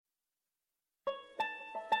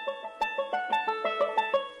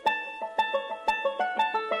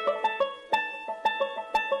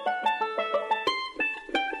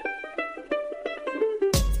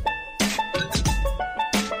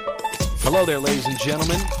Hello there, ladies and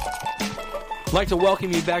gentlemen. I'd like to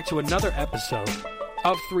welcome you back to another episode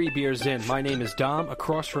of 3 Beers In. My name is Dom.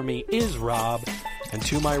 Across from me is Rob. And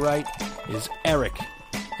to my right is Eric.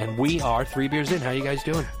 And we are 3 Beers In. How you guys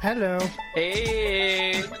doing? Hello.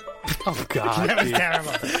 Hey. Oh, God. That was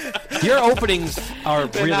terrible. Your openings are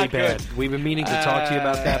really not bad. good. We've been meaning to talk to you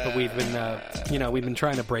about that, but we've been, we've been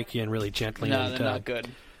trying to break you in really gently. No, and, they're not good.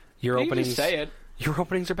 Your You openings. just say it. Your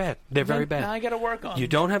openings are bad. They're very bad. Now I got to work on You them.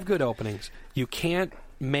 don't have good openings. You can't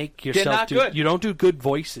make yourself not do. good. You don't do good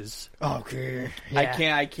voices. Okay.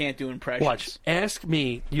 I can't do impressions. Watch. Ask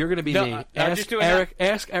me. You're going to be No, me. I'll Ask just do it Eric.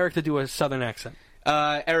 Ask Eric to do a southern accent.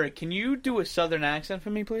 Eric, can you do a southern accent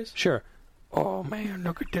for me, please? Sure. Oh man,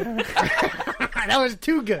 look at that. That was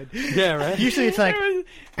too good. Yeah, right. Usually it's like,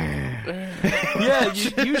 Yeah,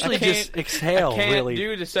 you usually just exhale I can't really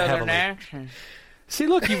do the southern heavily. accent. See,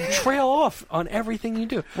 look, you trail off on everything you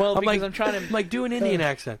do. Well, because like, I'm trying to- like do an Indian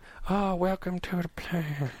accent. Oh, welcome to the plane.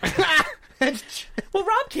 Well,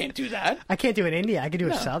 Rob can't do that. I can't do an India. I can do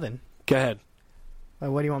a Southern. Go ahead. Like,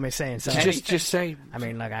 what do you want me to say in Southern? Just say. I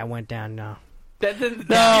mean, like, I went down, No. Yeah,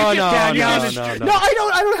 you No. No, I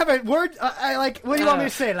don't have a word. I like, what do you want me to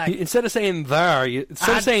say? Like, Instead of saying there,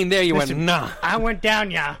 instead of saying there, you listen, went nah. I went down,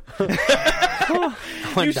 yeah.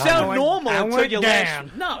 You sound normal I until went you down.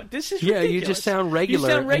 last. No, this is Yeah, ridiculous. you just sound regular.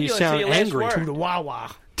 You sound regular and you sound until you angry. last To word. the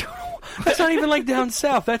Wawa. That's not even like down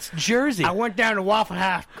south. That's Jersey. I went down to Waffle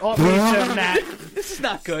House. Got me some of that, This is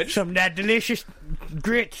not good. some of that delicious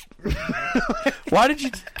grits. Why did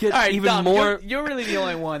you get All right, even Dom, more? You're really the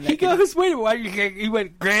only one. That He can- goes, wait a minute. He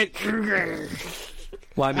went, Grant.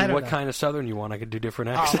 Well, I mean, I don't what know. kind of Southern you want? I could do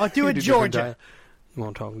different accents. I'll do You a could different Georgia. You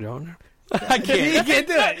want to talk Georgia? I can't. You can't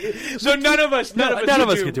do it. So none of us None of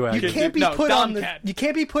us could do it. You You can't be No, put Dom on the. can. You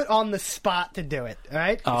can't be put on the spot to do it. All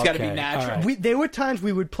right. It's gotta be Okay, natural. all right. There were times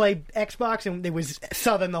we would play Xbox and it was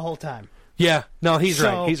Southern the whole time. Yeah, no, he's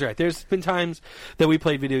So- right. He's right. There's been times that we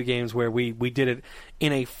played video games where we did it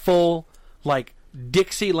in a full, like,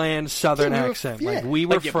 Dixieland Southern Yeah, we were- accent. yeah. Like, we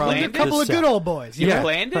were Like you from planned A it? couple the of good South. old boys. You Yeah.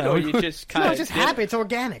 planned it, or you just kind No, of it's just happy. It's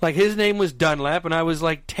organic. Like, his name was Dunlap, and I was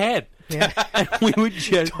like, Ted. Yeah. And we would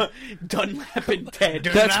just... Dunlap and Ted.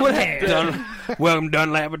 That's what Ted. happened. Welcome,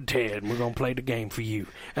 Dunlap and Ted. We're going to play the game for you.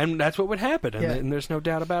 And that's what would happen. And, Yeah. and there's no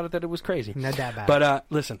doubt about it that it was crazy. No doubt about But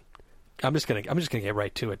listen, I'm just gonna get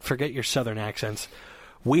right to it. Forget your Southern accents.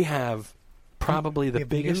 We have probably the have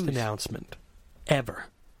biggest news. announcement ever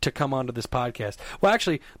to come onto this podcast. Well,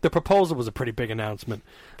 actually, the proposal was a pretty big announcement.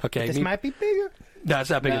 Okay, This me- might be bigger. that's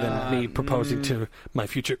not bigger than me proposing to my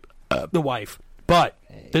future the wife. But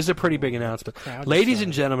this is a pretty big announcement. Crowd Ladies decide.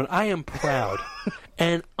 and gentlemen, I am proud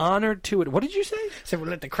and honored to it. What did you say? So we'll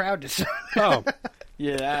let the crowd decide. Oh,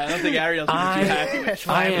 Yeah, I don't think Ariel's gonna be too happy with That's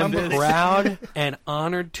I why am I'm proud and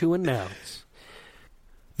honored to announce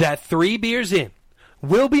that 3 Beers In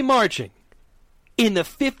will be marching in the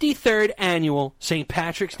 53rd annual St.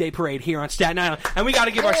 Patrick's Day Parade here on Staten Island. And we got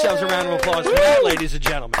to give ourselves a round of applause for that, ladies and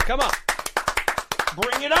gentlemen. Come on.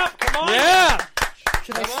 Bring it up. Come on. Yeah.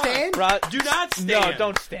 Should I stand? Do not stand. No,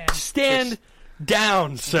 don't stand. Stand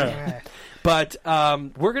down, sir. Yeah. But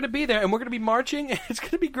we're going to be there, and we're going to be marching. It's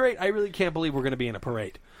going to be great. I really can't believe we're going to be in a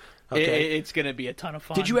parade. Okay. It's going to be a ton of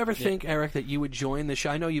fun. Did you ever think, Eric, that you would join the show?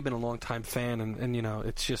 I know you've been a long-time fan, and you know,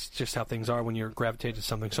 it's just how things are when you're gravitated to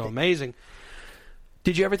something so amazing.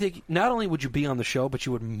 Did you ever think not only would you be on the show, but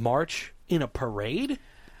you would march in a parade?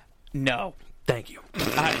 No. Thank you.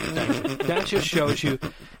 Thank you. That just shows you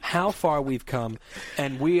how far we've come.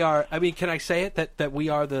 And we are, I mean, can I say it, that we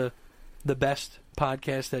are the best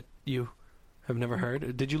podcast that you have never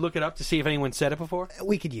heard? Did you look it up to see if anyone said it before?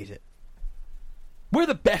 We could use it. We're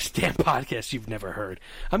the best damn podcast you've never heard.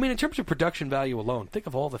 I mean, in terms of production value alone, think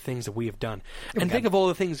of all the things that we have done. And think of all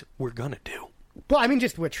the things we're going to do. Well, I mean,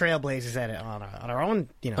 just we're trailblazers at it on our own,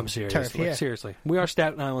 I'm serious. turf here. Like, seriously. We are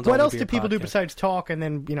Staten Island's What only else beer do people do podcast. besides talk and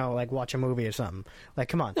then, like watch a movie or something? Like,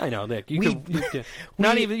 come on. I know that you We- could,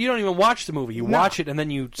 you don't even watch the movie. You No. watch it and then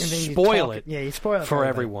you And then you spoil talk it. Yeah, you spoil it for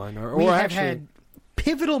everybody. everyone. We Or have actually, had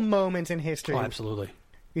pivotal moments in history. oh, absolutely.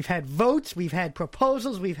 We've had votes. We've had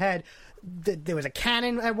proposals. We've had. There was a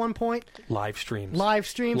cannon at one point. Live streams. Live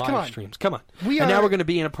streams. Live Come on. streams. Come on. We and now are- we're going to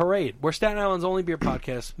be in a parade. We're Staten Island's only beer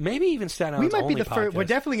podcast. Maybe even Staten We Island's might be only the first. podcast. We're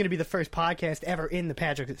definitely going to be the first podcast ever in the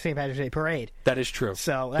St. Patrick's Day Parade. That is true.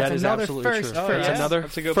 So that's that is another absolutely first true. for That's us. another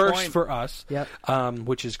That's a good first point. for us. Yep.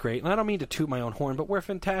 Which is great. And I don't mean to toot my own horn, but we're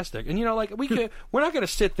fantastic. And like we're not going to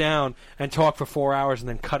sit down and talk for 4 hours and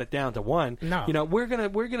then cut it down to one. No. We're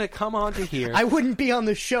gonna come on to here. I wouldn't be on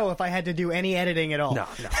the show if I had to do any editing at all. No,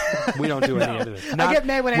 we don't do any editing. I get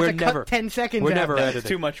mad when I we're have to never, cut 10 seconds We're out. never That's editing.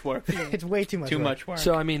 too much work. It's way too much Too work. much work.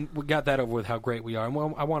 So, I mean, we got that over with how great we are. And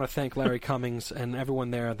I want to thank Larry Cummings and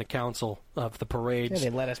everyone there at the council of the Yeah, parades they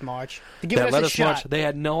let us march. They give that us let a us shot. march. They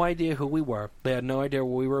had no idea who we were. They had no idea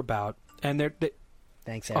what we were about. And they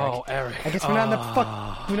Thanks, Eric. oh, Eric. I guess we're not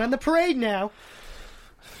in the parade now.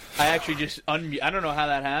 I actually just I don't know how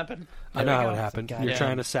that happened. I know There we how go. it happened. God. You're Yeah.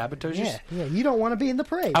 trying to sabotage us? Yeah, you don't want to be in the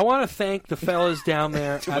parade. I want to thank the fellas down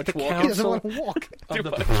there at much the walking. He doesn't council want to walk. of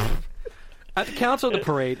the at the council of the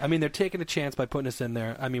parade. I mean, they're taking a chance by putting us in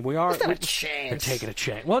there. I mean, we are. It's not a They're chance. taking a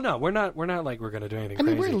chance. Well, no, we're not. We're not like we're going to do anything I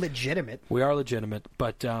mean, crazy. we're legitimate. We are legitimate,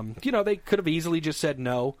 but they could have easily just said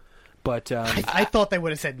no. But I thought they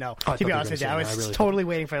would have said no. I To thought be they honest were with you, gonna I say was no. I really totally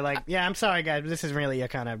waiting for yeah, I'm sorry, guys, but this is really a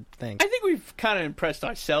kind of thing. I think we've kind of impressed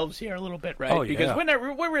ourselves here a little bit, right? Oh, Because yeah.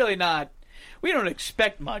 we're really not. We don't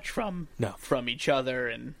expect much from each other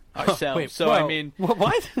and ourselves. wait, so well, I mean,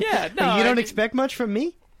 what? yeah, no, you I don't mean, expect much from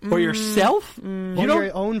me? Or yourself? Or You don't.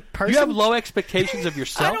 your own person? You have low expectations of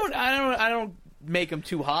yourself. I don't make them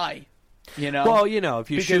too high. You know. Well, if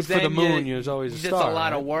you shoot Because for the then moon, there's always a that's star. a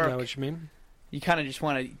lot of right? work. You know what you mean? You kind of just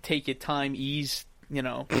want to take your time, ease,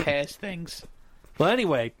 past things. Well,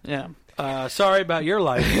 anyway, Yeah. sorry about your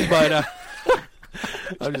life, but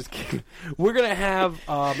I'm just kidding. We're gonna have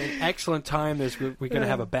an excellent time. We're gonna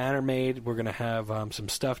have a banner made. We're gonna have some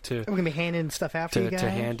stuff to We're going to be handing stuff out for you guys. to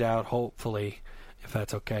hand out, hopefully, if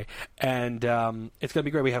that's okay. And it's going to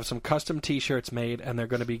be great. We have some custom T-shirts made, and they're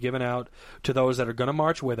going to be given out to those that are going to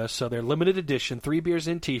march with us. So they're limited edition, 3 Beers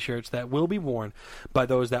In T-shirts that will be worn by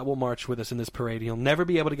those that will march with us in this parade. You'll never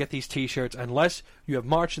be able to get these T-shirts unless you have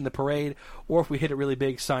marched in the parade, or if we hit it really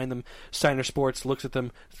big, sign them. Steiner Sports looks at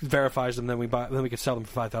them, verifies them, then we can sell them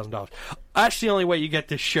for $5,000. That's the only way you get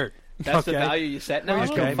this shirt. That's okay? the value you set now.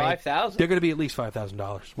 Okay. $5,000 They're going to be at least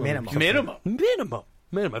 $5,000 Minimum.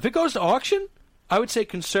 Minimum. If it goes to auction, I would say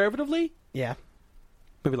conservatively, Yeah.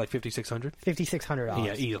 maybe like $5,600. $5,600.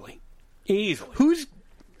 Yeah, easily. Whose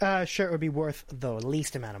shirt would be worth the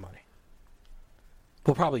least amount of money?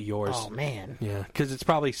 Well, probably yours. Oh, man. Yeah, because it's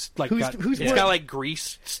probably like Who's it's worth- got like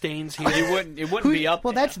grease stains here. It wouldn't be up.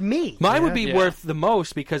 Well, there. that's me. Mine would Yeah. be Yeah. worth the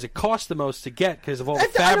most because it costs the most to get because of all the I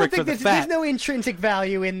don't fabric think for the there's fat. no intrinsic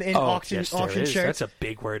value in auction yes, there auction is. shirts. That's a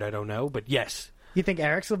big word. I don't know, but yes. You think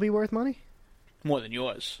Eric's will be worth money? more than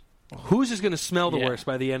yours. Whose is going to smell the Yeah. worst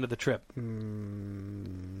by the end of the trip?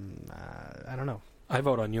 I don't know. I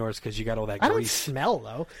vote on yours because you got all that I don't grease. smell,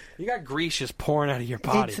 though. You got grease just pouring out of your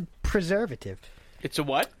body. It's a preservative. It's a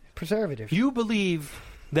what? Preservative. You believe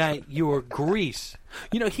that your grease.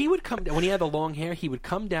 He would come when he had the long hair. He would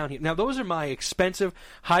come down here. Now, those are my expensive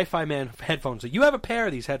Hi-Fi Man headphones. You have a pair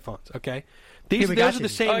of these headphones, okay? we Those got are you. the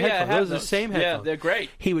same Oh, yeah, I headphones. have Those are the those. same Yeah, headphones. they're great.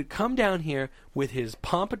 He would come down here with his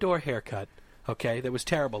pompadour haircut, okay, that was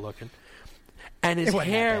terrible looking. And his It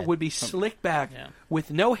wasn't that hair bad. would be slicked back Yeah. with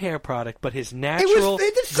no hair product, but his natural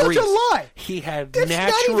it's such grease. a lie. He had That's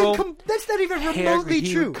natural that's not even hair remotely grease.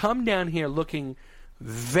 He true. would come down here looking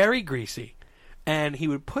very greasy, and he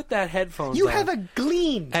would put that headphones You on. have a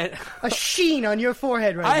gleam, And- a sheen on your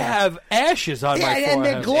forehead right I now. have ashes on my and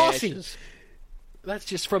forehead. they're glossy. Ashes. That's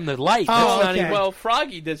just from the light. Oh, That's not okay. even Well,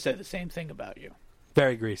 Froggy did say the same thing about you.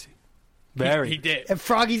 very greasy. Very. He did. And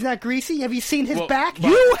Froggy's not greasy. Have you seen his Well, back?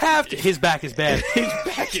 You have to. His back is bad.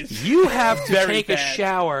 Back is You have to Very take a bad.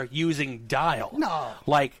 shower using Dial. No.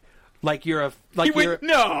 Like you're a He went,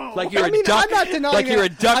 no. like you're I mean, a duck. I'm not denying like that. you're a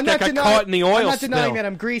duck I'm that not got denying- caught in the oil I'm not denying spill. that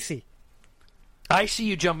I'm greasy. I see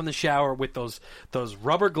you jump in the shower with those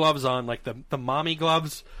rubber gloves on, like the mommy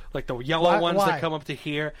gloves, like the yellow ones Why? that come up to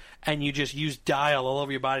here, and you just use Dial all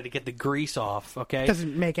over your body to get the grease off. Okay,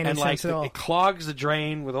 Doesn't make any and sense at all. It clogs the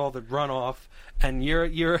drain with all the runoff, and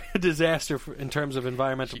you're a disaster in terms of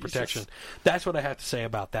environmental protection. That's what I have to say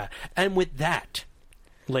about that. And with that,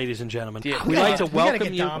 ladies and gentlemen, Yeah. we'd like to We gotta welcome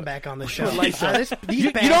get you. Dom back on the show. Like so. These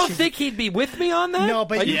You don't bastards- think he'd be with me on that? No,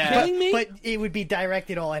 but are you Yeah. kidding me? But it would be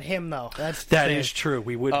directed all at him, though. That's the That thing. is true.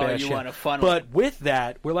 We would Oh, bash you him. want a fun But with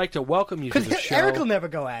that, we'd like to welcome you to the Because show. Eric will never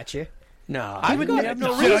go at you. No, I we would have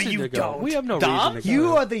never- no No, reason you to go. don't. We have no Dom? reason to go.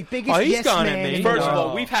 You are the biggest Oh, he's yes gone at man. me. in First the of world.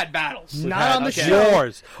 all, we've had battles. Not on the Okay. show.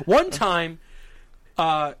 Wars. One time,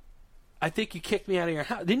 I think you kicked me out of your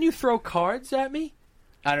house. Didn't you throw cards at me?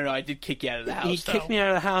 I don't know. I did kick you out of the house. He kicked me out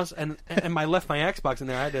of the house, and I left my Xbox in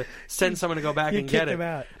there. I had to send someone to go back You and get kicked it. him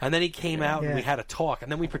out. And then he came out, and Yeah. we had a talk.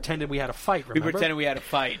 And then we pretended we had a fight. We Remember? pretended we had a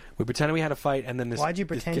fight. We pretended we had a fight, and then this. Why'd you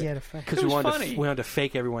pretend you had a fight? Because It we was wanted funny. we wanted to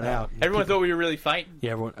fake everyone out. Everyone thought we were really fighting.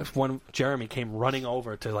 Yeah, Jeremy came running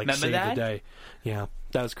over to Remember save that? the day. Yeah,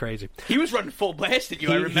 That was crazy. He was running full blast at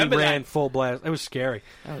you. I remember he ran that. full blast. It was scary.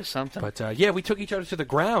 That was something. But yeah, we took each other to the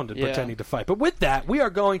ground and pretending to fight. But with that, we are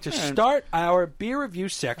going to start our beer review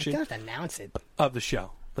section You don't have to announce it. of the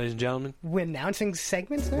show. Ladies and gentlemen, We're announcing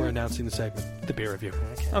segments now? we're announcing the segment, the beer review.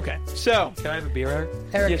 Okay, so Can I have a beer, Eric?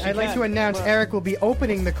 Eric, Yes, you I'd like can. to announce Eric will be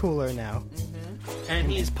opening the cooler now. And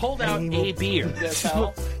he's pulled out And he will- a beer. This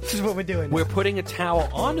is what we're doing. We're putting a towel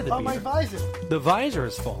onto the oh, my beer. visor. The visor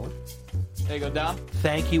has fallen. there you go, Dom.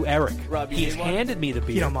 Thank you, Eric. Rob, you He's need one? handed me the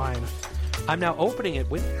beer. You don't mind. I'm now opening it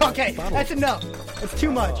with Okay, bottle. that's enough. That's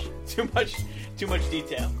too much. Too much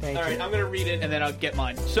detail. Thank All right, you. I'm going to read it and then I'll get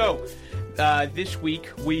mine. So, this week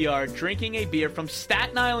we are drinking a beer from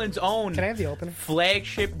Staten Island's own Can I have the opener?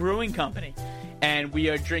 Flagship Brewing Company. And we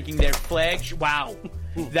are drinking their flagship. Wow.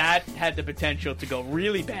 That had the potential to go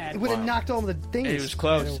really bad. It would have knocked all the things. It was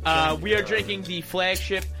close. We are drinking the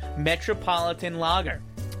Flagship Metropolitan Lager.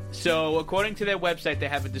 So, according to their website, they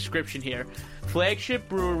have a description here. Flagship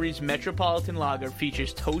Brewery's Metropolitan Lager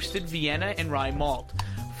features toasted Vienna and rye malt,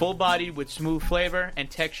 full-bodied with smooth flavor and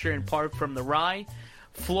texture in part from the rye.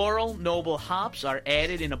 Floral, noble hops are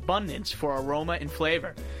added in abundance for aroma and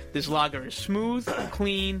flavor. This lager is smooth,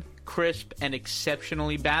 clean, crisp, and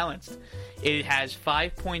exceptionally balanced. It has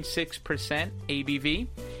 5.6% ABV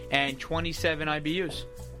and 27 IBUs.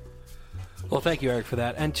 Well, thank you, Eric, for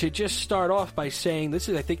that. And to just start off by saying, this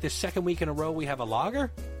is, I think, the second week in a row we have a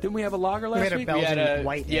lager. Didn't we have a lager We last had a week? Belgian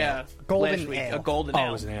white ale. yeah, Golden last week, ale. a golden Oh, ale.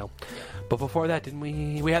 it was an ale. But before that, didn't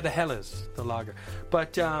we? We had the Helles, the lager.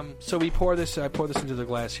 But so we pour this. I pour this into the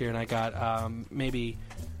glass here, and I got maybe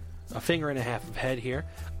a finger and a half of head here.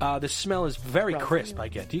 The smell is very crisp. I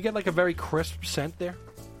get. Do you get like a very crisp scent there?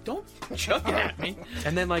 Don't chuck it at me.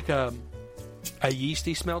 And then like a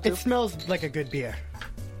yeasty smell too. It smells like a good beer.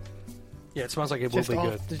 Yeah, it smells like it will be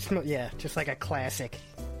good. Just like a classic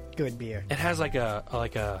good beer. It has like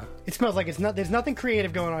a It smells like it's not. There's nothing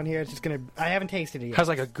creative going on here. It's just gonna. I haven't tasted it yet. has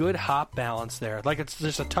like a good hop balance there. Like it's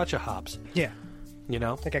just a touch of hops. Yeah, You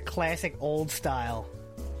know, like a classic old style.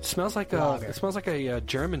 it smells like Lager. it smells like a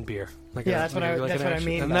German beer. Like Yeah, that's what I- that's an what I actual-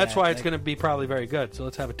 mean and by that's that, why it's like- going to be probably very good. So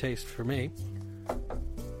let's have a taste for me.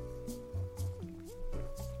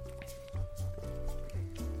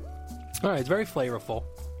 All right, it's very flavorful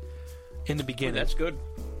in the beginning. That's good.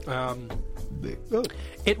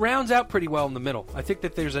 It rounds out pretty well in the middle. I think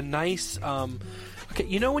that there's a nice. Okay,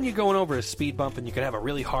 you know when you're going over a speed bump and you could have a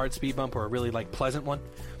really hard speed bump or a really like pleasant one.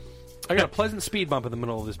 I got a pleasant speed bump in the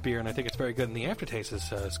middle of this beer, and I think it's very good. And the aftertaste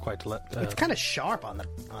is quite. It's kind of sharp on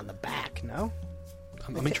the back. No,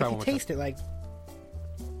 let me try if one you more time. taste it like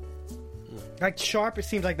sharp. It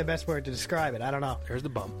seems like the best word to describe it. I don't know. There's the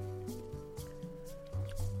bump.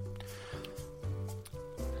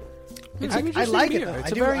 It's an I interesting like it beer. though. It's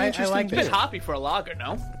I a do. very I interesting like It's a bit beer. hoppy for a lager,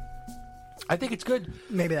 no? I think it's good,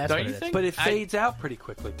 Maybe that's Don't what you it is. think? but it I- fades out pretty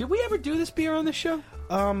quickly. Did we ever do this beer on the show?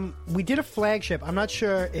 We did a flagship. I'm not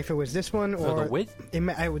sure if it was this one or the Wit?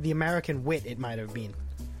 The American Wit. It might have been,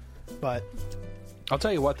 but I'll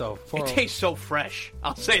tell you what, though. It tastes so fresh.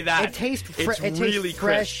 I'll say that. it tastes It's really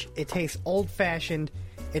fresh. crisp. It tastes old fashioned.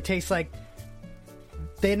 It tastes like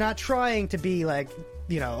they're not trying to be like,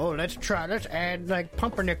 let's add like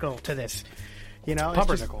pumpernickel to this.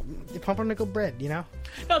 Pumpernickel. Pumpernickel bread. No,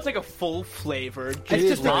 it's like a full flavored It's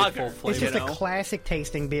just lager. full It's just you a know? classic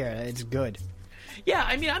tasting beer. It's good. Yeah,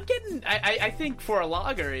 I mean, I'm getting. I think for a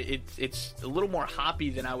lager, it's a little more hoppy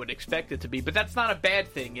than I would expect it to be. But that's not a bad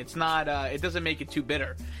thing. It's not. It doesn't make it too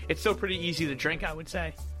bitter. It's still pretty easy to drink, I would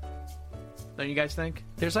say. Don't you guys think?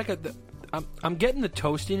 There's like I'm getting the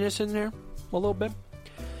toastiness in there a little bit,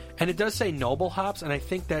 and it does say noble hops, and I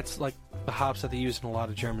think that's like the hops that they use in a lot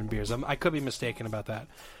of German beers. I could be mistaken about that,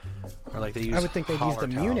 or like they use. I would think they'd use the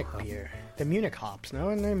Hallertau Munich hop. beer, the Munich hops.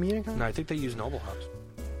 No, isn't there Munich hops? No, I think they use noble hops.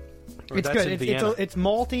 Or It's that's good. in It's Vienna.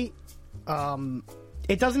 malty.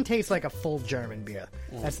 It doesn't taste like a full German beer.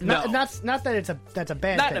 That's not. No. Not that that's a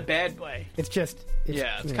bad Not thing. in a bad way. It's just.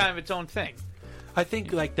 It's kind of its own thing. I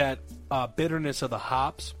think like that bitterness of the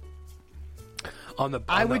hops on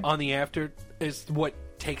the after is what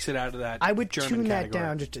takes it out of that. I would German tune that category.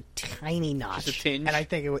 down just a tiny notch, Just a tinge? and I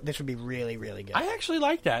think this would be really, really good. I actually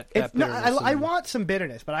like that. It's- no, bitterness I in- want some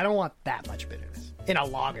bitterness, but I don't want that much bitterness in a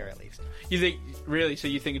lager, at least. You think really? So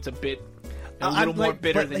you think it's a I'm little more like-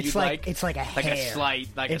 bitter but than it's you'd like like? It's like a hair. a slight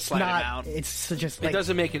not, amount. It's just It like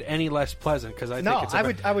doesn't make it any less pleasant because I no. think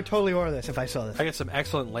it's I would totally order this if I saw this. I get some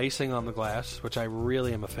excellent lacing on the glass, which I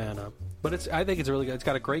really am a fan of. But I think it's really good. It's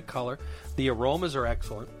got a great color. The aromas are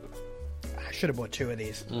excellent. I should have bought 2 of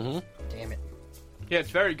these. Mm-hmm. Damn it. Yeah,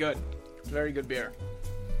 it's very good. It's very good beer.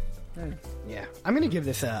 Yeah, I'm gonna give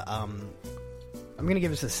this a I'm gonna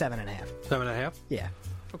give this a 7.5. 7.5. Yeah.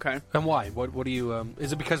 Okay. And why? What do you?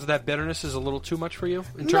 Is it because of that bitterness is a little too much for you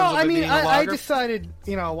in terms No, of I it mean, being a I lager? decided,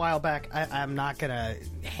 a while back, I'm not gonna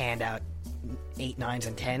hand out 8, 9s,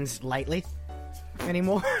 and 10s lightly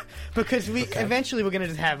anymore because eventually we're gonna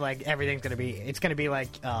just have like everything's gonna be. It's gonna be like,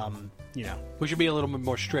 We should be a little bit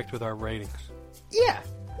more strict with our ratings. Yeah.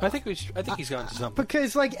 I think he's gone to something.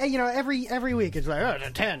 Because every week it's like, oh, it's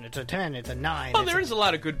a 10, it's a 10, it's a 9. Well, there is a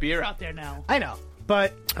lot of good beer out there now. I know,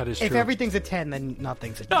 but That is if true. everything's a 10, then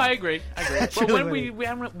nothing's a 10. No, I agree. That's But really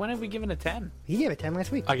when have we given a 10? He gave it 10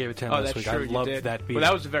 last week. I gave it 10 Oh, last that's week. true. I you loved did. that beer. Well,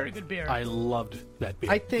 that was a very good beer. I loved that beer.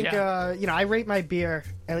 I think, Yeah. I rate my beer,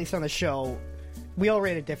 at least on the show, we all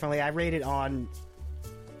rate it differently. I rate it on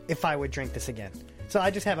if I would drink this again. So I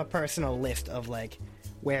just have a personal list of, like,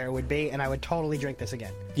 where it would be, and I would totally drink this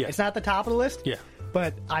again. Yeah. It's not the top of the list, Yeah.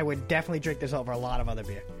 but I would definitely drink this over a lot of other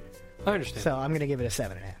beer. I understand. So I'm going to give it a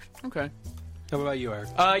 7.5. Okay. How about you, Eric?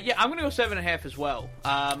 Yeah, I'm going to go 7.5 as well.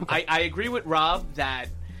 I agree with Rob that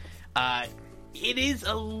it is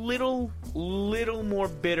a little more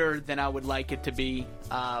bitter than I would like it to be,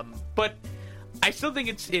 but I still think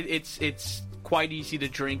it's quite easy to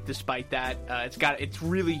drink despite that. It's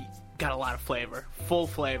really got a lot of flavor, full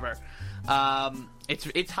flavor.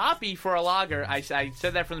 It's hoppy for a lager. I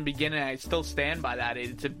said that from the beginning. I still stand by that.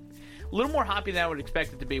 It's a little more hoppy than I would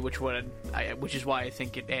expect it to be, which is why I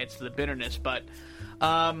think it adds to the bitterness. But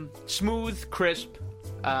smooth, crisp.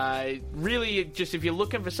 Really, just if you're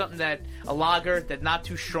looking for something a lager that's not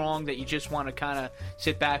too strong, that you just want to kind of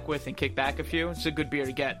sit back with and kick back a few, it's a good beer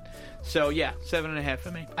to get. So yeah, 7.5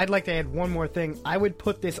 for me. I'd like to add one more thing. I would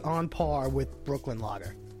put this on par with Brooklyn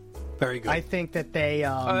Lager. Very good. I think that they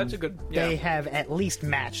that's a good. Yeah. they have at least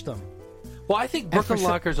matched them. well, I think Brooklyn for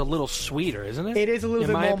some- Lager's a little sweeter, isn't it? It is a little in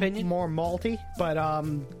bit my more, opinion. more malty,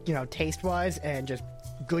 but taste wise and just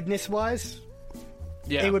goodness wise,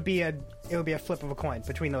 Yeah. it would be a flip of a coin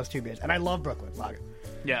between those two beers. And I love Brooklyn Lager,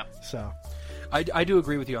 Yeah. so I do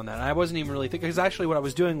agree with you on that. I wasn't even really thinking, because actually what I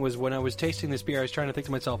was doing was when I was tasting this beer, I was trying to think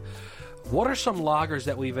to myself, what are some lagers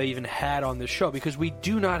that we've even had on this show? Because we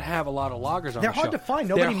do not have a lot of lagers on They're the show. hard to find.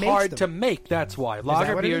 Nobody They're makes hard them. to make. That's why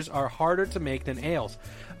lager what it beers is? are harder to make than ales.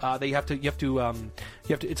 You have to.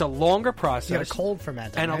 It's a longer process. you got a cold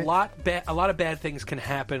ferment, and right? a lot of bad things can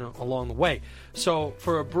happen along the way. So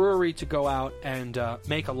for a brewery to go out and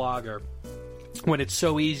make a lager, when it's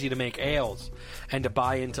so easy to make ales and to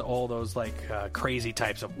buy into all those crazy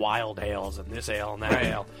types of wild ales and this ale and that Right.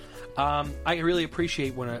 ale, I really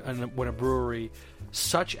appreciate when a brewery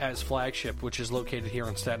such as Flagship, which is located here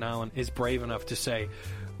on Staten Island, is brave enough to say,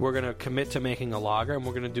 we're going to commit to making a lager and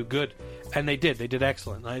we're going to do good. And they did. They did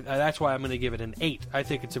excellent. That's why I'm going to give it an 8. I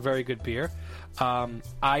think it's a very good beer.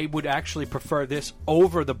 I would actually prefer this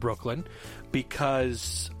over the Brooklyn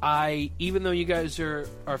because even though you guys are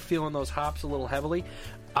feeling those hops a little heavily,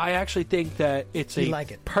 I actually think that it's a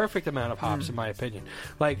like it. perfect amount of hops in my opinion.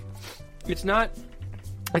 Like, it's not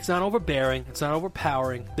overbearing. It's not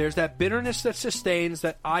overpowering. There's that bitterness that sustains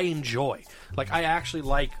that I enjoy. Like, I actually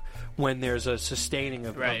like when there's a sustaining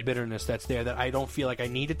of bitterness that's there that I don't feel like I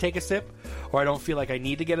need to take a sip or I don't feel like I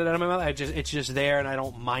need to get it out of my mouth. It's just there and I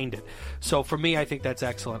don't mind it. So for me, I think that's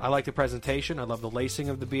excellent. I like the presentation. I love the lacing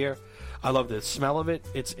of the beer. I love the smell of it.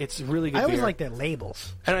 It's really good I always beer. like their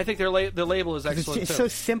labels. And I think the label is It's, excellent it's too. so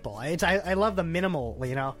simple. I love the minimal.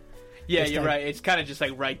 Yeah, It's you're like- right. It's kind of just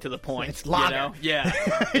like right to the point. It's lager. You know? Yeah.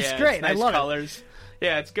 It's Yeah, great. I nice love it. colors.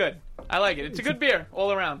 Yeah, it's good. I like it. It's a good beer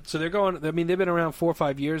all around. So they're going. I mean, they've been around 4 or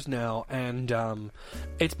 5 years now, and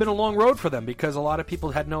it's been a long road for them because a lot of people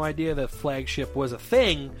had no idea that Flagship was a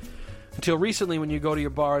thing until recently. When you go to your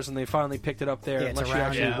bars and they finally picked it up there, Yeah, it's unless you around,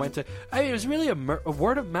 actually yeah. went to. I mean, it was really a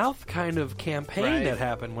word of mouth kind of campaign Right. that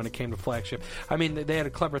happened when it came to Flagship. I mean, they had a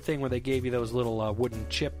clever thing where they gave you those little wooden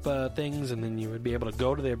chip things, and then you would be able to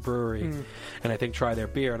go to their brewery and I think try their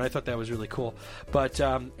beer, and I thought that was really cool. But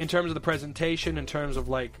in terms of the presentation, in terms of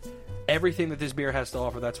everything that this beer has to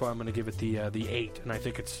offer, that's why I'm going to give it the 8, and I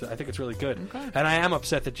think it's really good. Okay. And I am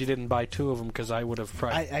upset that you didn't buy 2 of them because I would have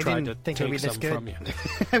tried I to didn't think it would take be this some good. from you.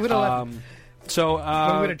 I would have. So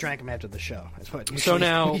we would have drank them after the show. That's what usually,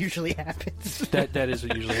 now- usually happens. that is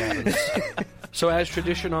what usually happens. So as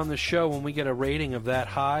tradition on the show, when we get a rating of that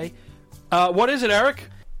high, what is it, Eric?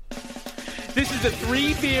 This is the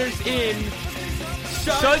 3 beers in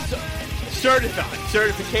Suds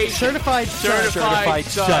certification. Certified Suds. Certified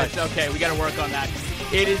Suds. Suds. Okay, we got to work on that.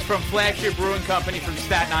 It is from Flagship Brewing Company from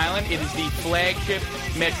Staten Island. It is the Flagship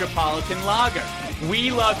Metropolitan Lager.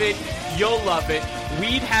 We love it. You'll love it.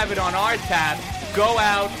 We'd have it on our tap. Go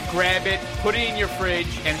out, grab it, put it in your fridge,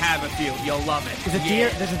 and have a few. You'll love it.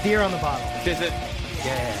 There's a deer on the bottle. There's a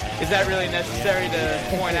Yeah. Is that really necessary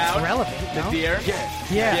to point It's out relevant, the no? deer? Yeah.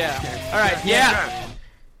 Yeah. All right. Yeah.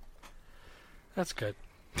 That's good.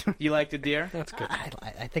 You like the deer? That's good.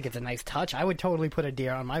 I think it's a nice touch. I would totally put a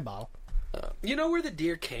deer on my bottle. You know where the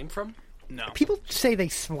deer came from? No. People say they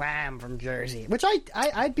swam from Jersey, which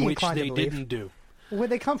I'd be Which inclined they to believe. didn't do. Where'd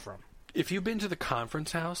they come from? If you've been to the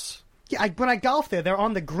conference house, Yeah, when I golf there, they're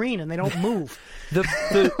on the green and they don't move.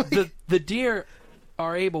 the deer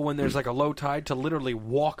are able, when there's like a low tide, to literally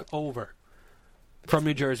walk over from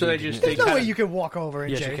New Jersey. So they to just- New- There's no kinda- way you could walk over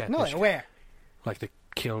in Yes, you Jersey. can. No, Yes, you where? like the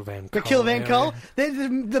Kilvan. The Kilvan Cove? They're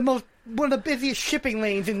one of the busiest shipping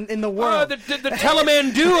lanes in the Oh, world. the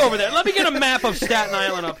Telemandu over there. Let me get a map of Staten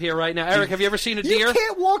Island up here right now. Eric, have you ever seen a you deer?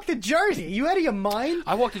 can't walk to Jersey. Are you out of your mind?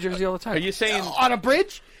 I walk to Jersey all the time. Are you saying? On a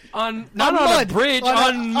bridge? Not on mud. a bridge,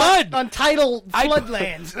 on mud. On tidal I-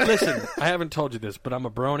 floodlands. Listen, I haven't told you this, but I'm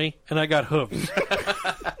a brony, and I got hooves.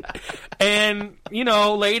 And,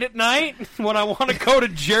 late at night, when I want to go to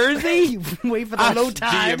Jersey, You wait for the low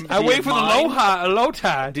tide. I wait for the mind? low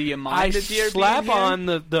tide. Do you mind I the deer slap being here? on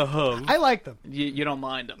the hooves. I like them. You don't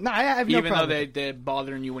mind them. No, I have no Even though problem. they're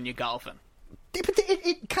bothering you when you're golfing. But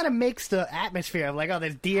it kind of makes the atmosphere of like, oh,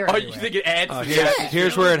 there's deer Oh, everywhere. you think it adds to the Here's, atmosphere?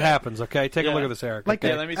 here's where it happens, okay? Take a Yeah. look at this, Eric. like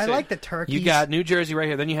okay? let me I see. like the turkeys. You got New Jersey right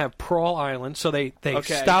here. Then you have Pearl Island. So they Okay.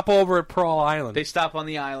 stop over at Pearl Island. They stop on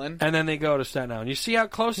the island. and then they go to Staten Island. You see how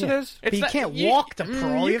close it is? But you not- can't walk to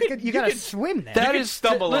Pearl. you You got to could- swim there. That could is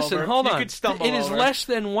stumble listen, over. hold You on. could stumble It is over. less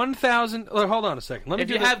than 1,000. Hold on a second. Let me If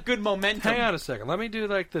do you the- have good momentum, Hang on a second. Let me do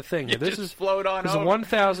like the thing here. This just is float on This is over.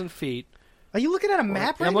 1,000 feet. Are you looking at a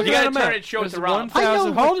map right I'm now? looking You at gotta a map. turn it, show it This to is Rob. 1,000. I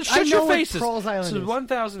Hold know it. Shut what your faces. Pearl's Island This is is.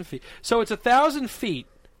 1,000 feet. So it's 1,000 feet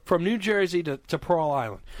from New Jersey to Pearl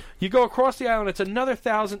Island. You go across the island. It's another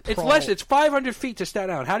 1,000. It's Pearl. less. It's 500 feet to Staten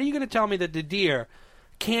Island. How are you going to tell me that the deer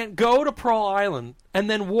can't go to Pearl Island and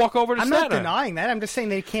then walk over to I'm Staten not Island? denying that. I'm just saying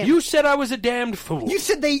they can't. You said I was a damned fool. You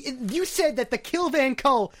said that the Kilvan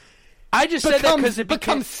Cove. I just said that because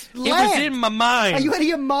becomes it was land. in my mind. Are you out of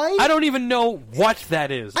your mind? I don't even know what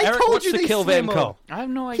that is. I Eric, told what's you the they Kilvan swim Cove? over. I have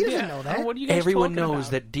no He idea. doesn't know that. What are you guys Everyone talking knows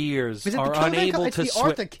about? that deers Is it the are Kilvan unable Cove? It's to the swim.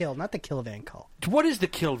 Arthur Kill, not the Kilvan Cove. What is the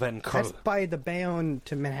Kilvan That's Cove? by the Bayonne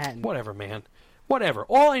to Manhattan. Whatever, man. Whatever.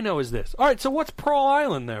 All I know is this. All right, so what's Pearl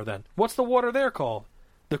Island there then? What's the water there called?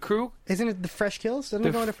 The Crew? Isn't it the Fresh Kills? Doesn't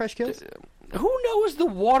it go into Fresh Kills? Who knows the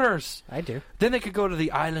waters? I do. Then they could go to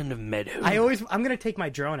the Island of Meadows. I'm going to take my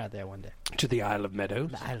drone out there one day. To the Isle of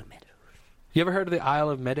Meadows. The Isle of Meadows. You ever heard of the Isle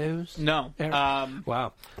of Meadows? No. Eric? Wow. A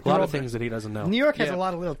lot Well, of things that he doesn't know. New York has Yeah. a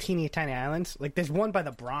lot of little teeny tiny islands. Like there's one by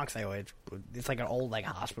the Bronx. It's like an old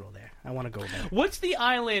hospital there. I want to go there. What's the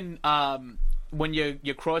island when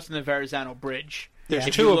you're crossing the Verrazano Bridge? There's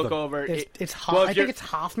If two you of look them. over, I think it's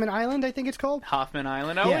Hoffman Island. I think it's called. Hoffman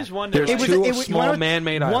Island. I Yeah. always wondered. There's like, two small one was-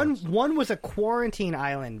 man-made islands. One was a quarantine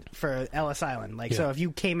island for Ellis Island. Like so, Yeah. if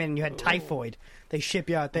you came in and you had typhoid, they ship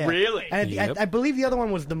you out there. Really? And Yep. I believe the other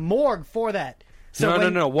one was the morgue for that. So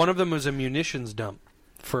No. One of them was a munitions dump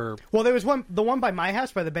for. Well, there was the one by my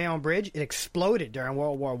house by the Bayonne Bridge. It exploded during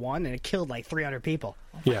World War I, and it killed like 300 people.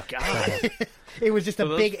 Yeah. God. It was just a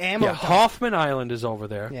those- big ammo. Yeah, dump. Hoffman Island is over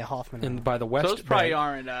there. Yeah, Hoffman And Island. by the west. Those probably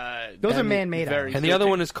bank. aren't. Those are man-made very islands. And the other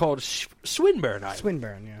one is called Swinburne Island.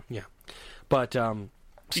 Swinburne. Yeah. Yeah. But You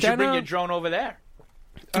should Staten bring your Island- drone over there.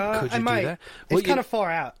 Could I you might. do that? It's Well, kind of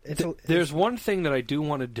far out. There's one thing that I do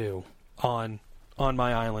want to do on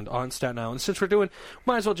my island, on Staten Island. Since we're doing,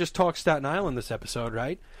 might as well just talk Staten Island this episode,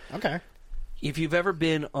 right? okay. If you've ever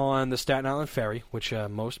been on the Staten Island ferry, which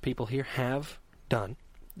most people here have done,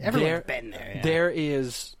 Everyone's been there. Yeah. there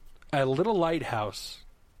is a little lighthouse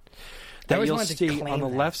I that always you'll wanted to see claim on the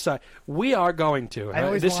that. left side. We are going to. I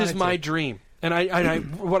always This is wanted my to. dream. And I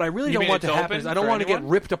what I really You don't mean want to it's happen open is I don't for want to get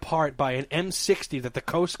anyone? ripped apart by an M60 that the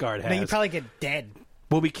Coast Guard has. No, you probably get dead.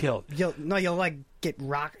 We'll be killed. You'll like get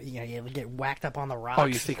you'll get whacked up on the rocks. Oh,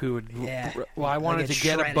 you think we would? Yeah. Well, I You'll wanted get to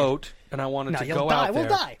get a shredded. boat, and I wanted No, to you'll go die. out We'll there.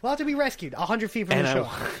 die. We'll have to be rescued 100 feet from And the I,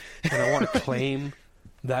 shore. and I want to claim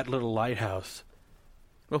that little lighthouse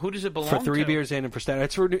Well, who does it belong for Three to? Beers in and for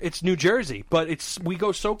Staten. It's New Jersey, but we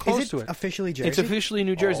go so close Is it to it. officially Jersey? It's officially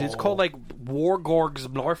New Jersey. It's called like Wargorgs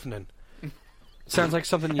Norfnen. Sounds like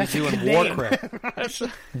something you That's do a in good name. Warcraft.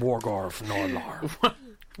 Wargorf Norlar.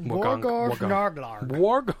 Wargorf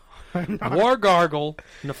Narglar. Wargargle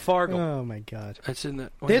Nafargle. Oh my god. That's in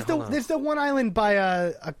the. There's the one island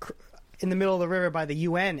by in the middle of the river by the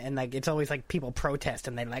UN, and like it's always like people protest,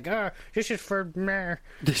 and they're like, "Oh, this is for meh.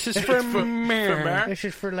 This is for mayor. This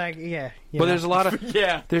is for like yeah." you But know. there's a lot of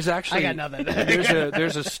Yeah. There's actually I got nothing.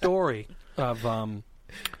 there's a story of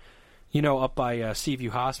You know, up by Seaview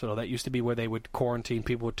Hospital, that used to be where they would quarantine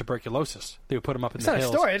people with tuberculosis. They would put them up in It's the not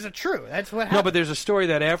hills. a story. It's true. That's what happened. No, but there's a story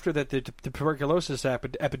that after that the tuberculosis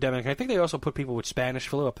epidemic, I think they also put people with Spanish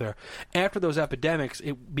flu up there. After those epidemics,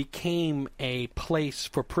 it became a place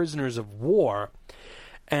for prisoners of war.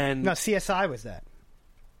 And No, CSI was that.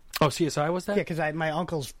 oh, CSI was that? Yeah, because my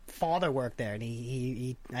uncle's father worked there, and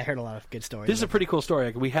he I heard a lot of good stories. This is a about pretty cool story.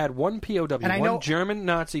 Like, we had one POW, And I one know- German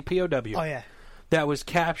Nazi POW it. Oh yeah. that was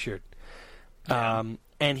captured.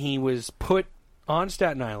 And he was put on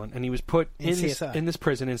Staten Island, and he was put In in CSI. this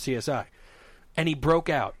prison in CSI. And he broke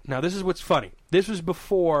out. Now, this is what's funny. This was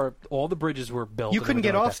before all the bridges were built. You and couldn't get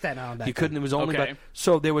everything like off that. Staten Island back You couldn't. It was only Okay. by,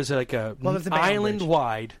 so there was like a Well, there's a Bayonne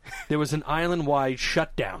island-wide. There was an island-wide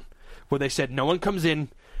shutdown where they said no one comes in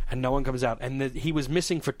and no one comes out. And he was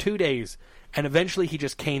missing for 2 days. And eventually he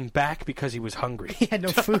just came back because he was hungry. He had no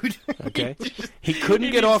food. Okay, he couldn't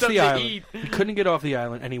he get needs off something the to island. eat. He couldn't get off the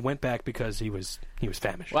island, and he went back because he was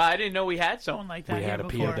famished. Well, I didn't know we had someone like that We here had a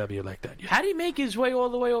before. POW like that. Yeah. How did he make his way all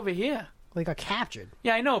the way over here? They got captured,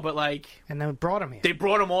 Yeah, I know, but like and then brought him here. they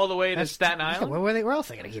brought him all the way to Staten Yeah, Island. where were they? Where else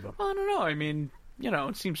are they gonna keep him? Well, I don't know. I mean,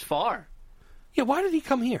 it seems far. Yeah, why did he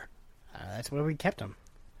come here? That's where we kept him.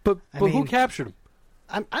 But who mean- captured him?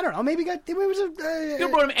 I don't know. Maybe it was You could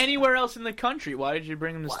have brought him anywhere else in the country. Why did you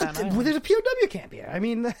bring him to Staten well, Island? there's a POW camp here. I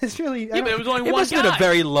mean, it's really. Yeah, but it was only It one must guy. have been a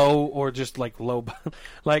very low or just like low,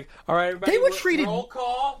 like all right. Everybody, They were treated- Roll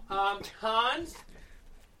call. Hans.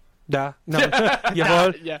 Da. No.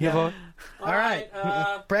 Jawohl. Yeah. Jawohl. All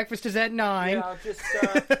right. Breakfast is at 9. Yeah, just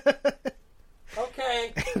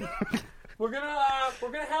okay. We're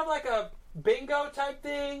gonna have like a bingo type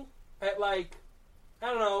thing at like I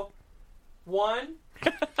don't know 1.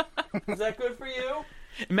 Is that good for you?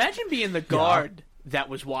 Imagine being the guard that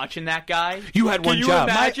was watching that guy. You had one you job.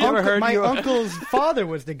 imagine? Ever heard My you- uncle's father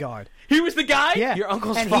was the guard. He was the guy? Yeah, Your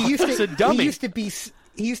uncle's and father's he used to, a dummy. He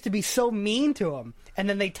used to be so mean to him, and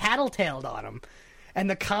then they tattletaled on him. And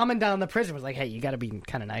the commandant of the prison was like, "Hey, you got to be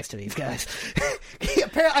kind of nice to these guys."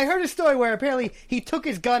 I heard a story where apparently he took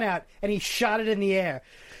his gun out and he shot it in the air.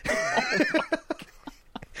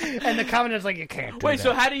 And the commandant's like, "You can't do Wait, that."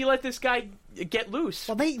 so how do you let this guy get loose?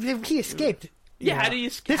 Well, he escaped. Yeah, you how know. do you?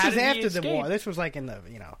 This how was did he after the escape? war. This was like in the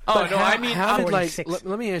Oh But no, how, I mean, how did like? 46.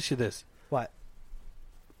 Let me ask you this. what?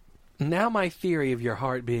 Now my theory of your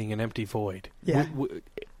heart being an empty void. Yeah.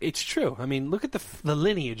 It's true. I mean, look at the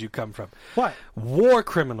lineage you come from. What? War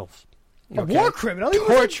criminals. A war criminal? He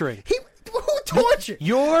wasn't- Torturing. Who tortured?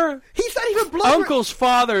 Your He's not even blood. uncle's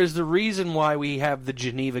father is the reason why we have the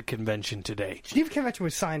Geneva Convention today. Geneva Convention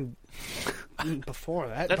was signed before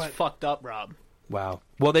that. that's but, fucked up, Rob. Wow.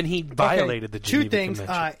 Well, then he violated the okay, Geneva two things.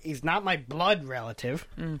 Convention. He's not my blood relative.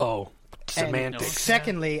 Oh, And semantics.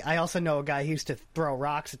 secondly, I also know a guy who used to throw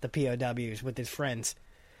rocks at the POWs with his friends.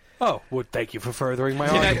 Oh, well, thank you for furthering my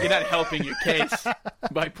You're argument. not helping your case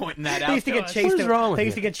by pointing that out. They used to to get us. chased. What is wrong with They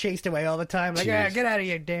used you? to get chased away all the time. Like, Jeez. get out of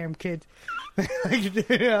here, damn kids.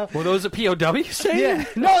 Yeah. Were those the POWs saying? Yeah.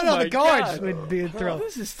 No, my the guards God. would be Oh, thrown.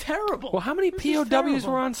 this is terrible. Well, how many This is POWs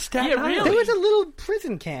terrible. were on Staten Yeah, Island? really? There was a little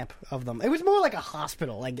prison camp of them. It was more like a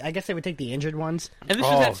hospital. Like I guess they would take the injured ones. And this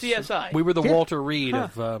was at CSI. We were the Yeah. Walter Reed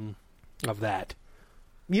of that.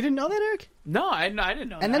 You didn't know that, Eric? No, I didn't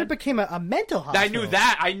know. And that. then it became a mental hospital. I knew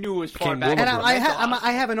that. I knew it was far Became back. Willowbrook. And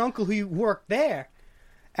I have an uncle who worked there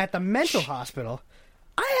at the mental hospital.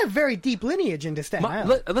 I have very deep lineage into Staten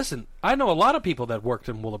Island. Listen, I know a lot of people that worked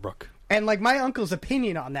in Willowbrook. And like my uncle's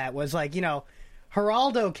opinion on that was like,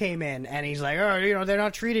 Geraldo came in and he's like, oh, they're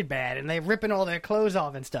not treated bad and they're ripping all their clothes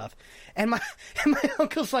off and stuff. And my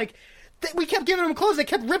uncle's like, we kept giving them clothes, they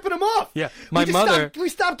kept ripping them off. Yeah, we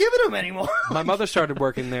stopped giving them anymore. My mother started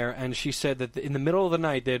working there, and she said that in the middle of the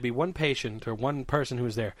night there'd be one patient or one person who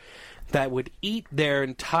was there that would eat their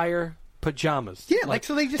entire pajamas. Yeah, like,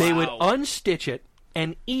 so they just- they would Wow. unstitch it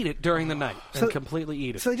and eat it during the night So- and completely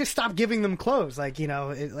eat it. So they just stopped giving them clothes. Like, what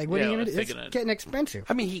are you Yeah, going I to was do? It's thinking it. getting expensive.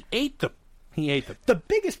 I mean, he ate them. He ate them. The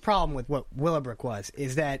biggest problem with what Willowbrook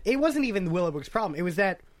is that it wasn't even Willowbrook's problem. It was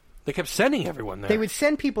that They kept sending everyone there. they would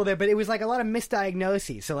send people there, but it was like a lot of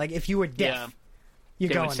misdiagnoses. So, like, if you were deaf, Yeah. you're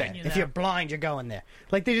They would going there. send you If there. you're blind, you're going there.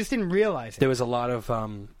 Like, they just didn't realize it. There was a lot of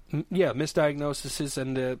misdiagnoses,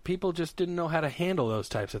 and people just didn't know how to handle those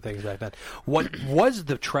types of things back then. What was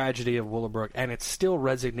the tragedy of Willowbrook, and it still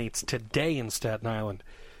resonates today in Staten Island,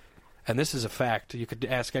 and this is a fact. You could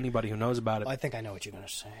ask anybody who knows about it. I think I know what you're going to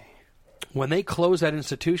say. When they closed that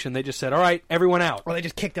institution, they just said, all right, everyone out. Well, they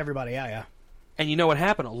just kicked everybody out, yeah. And you know what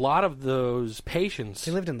happened? A lot of those patients,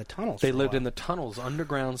 They lived in the tunnels. they for a lived while. in the tunnels,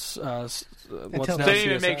 underground, what's now Until- They didn't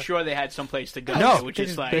even CSI. make sure they had someplace to go. No, They were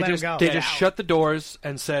just like, They Let 'em just go. they Get just out. shut the doors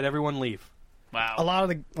and said, everyone leave. Wow. A lot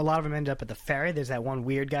of them end up at the ferry. There's that one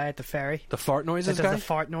weird guy at the ferry The fart noises that does guy? the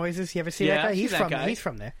fart noises. You ever see Yeah, that guy? I've seen He's that from guy. He's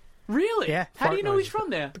from there Really? Yeah. How do Fart you know he's noises. from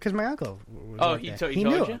there? because my uncle. Was Oh, like he that. told He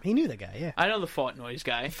knew you? him. He knew the guy. Yeah. I know the fart noise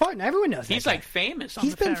guy. Fart. Everyone knows. He's that guy. like famous on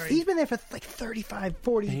He's the been ferry. he's been there for like 35,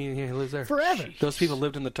 40 He lives there. forever. Those people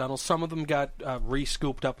lived in the tunnels. Some of them got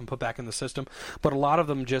re-scooped up and put back in the system, but a lot of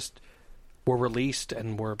them just were released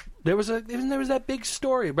and were. There was that big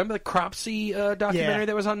story. Remember the Cropsey documentary Yeah.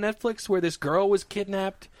 that was on Netflix where this girl was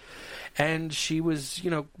kidnapped and she was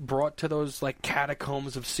brought to those like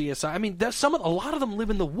catacombs of CSI. I mean, a lot of them live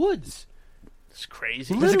in the woods. It's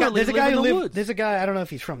crazy. Literally There's a live guy in who the lives. woods. There's a guy. I don't know if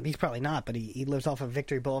he's probably not, but he lives off of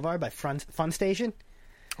Victory Boulevard by Fun Station.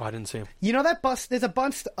 Oh, I didn't see him. You know that bus? There's a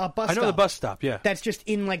bus. I know stop the bus stop. Yeah. that's just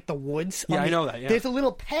in like the woods. Yeah, on I the- know that, yeah. There's a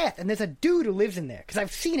little path, and there's a dude who lives in there because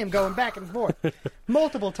I've seen him going back and forth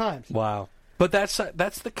multiple times. Wow. But that's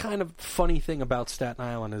the kind of funny thing about Staten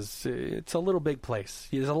Island is it's a little big place.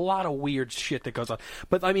 There's a lot of weird shit that goes on.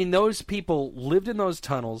 But I mean, those people lived in those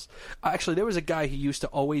tunnels. Actually, there was a guy who used to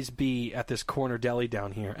always be at this corner deli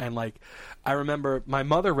down here, and like I remember my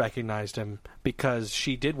mother recognized him because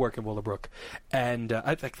she did work in Willowbrook, and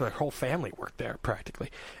I think their whole family worked there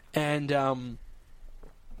practically, and.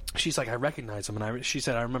 She's like, I recognize him, and she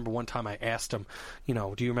said, I remember one time I asked him,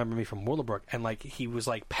 do you remember me from Willowbrook? And like he was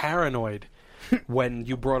like paranoid when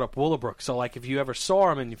you brought up Willowbrook. So like if you ever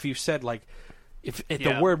saw him, and if you said like, if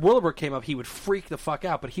the word Willowbrook came up, he would freak the fuck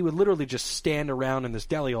out. But he would literally just stand around in this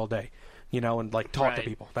deli all day, and like talk to Right.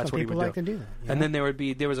 people. That's Some what he people would like to do that. you And know?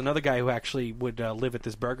 then there was another guy who actually would live at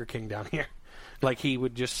this Burger King down here. Like he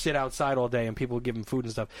would just sit outside all day, and people would give him food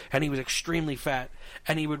and stuff. And he was extremely fat,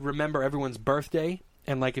 and he would remember everyone's birthday.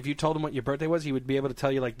 And like if you told him what your birthday was, he would be able to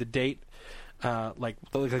tell you like the date, like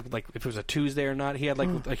if it was a Tuesday or not. He had like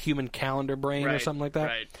a human calendar brain or Right, something like that.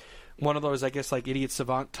 Right. One of those, I guess, like idiot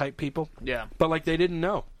savant type people. Yeah. But like they didn't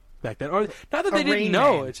know back then, or not that they A didn't Rain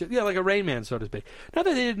know. Man. It's like a Rain Man, so to speak. Not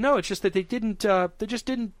that they didn't know. It's just that they didn't. They just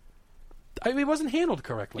didn't. I mean, it wasn't handled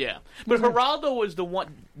correctly. Yeah. But Geraldo was the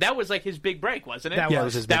one that was like his big break, wasn't it? That Yeah, it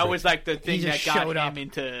was his big That break. was like the thing He that just got showed him up.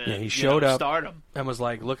 into Yeah, he showed up. stardom. And was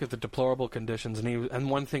like, look at the deplorable conditions. And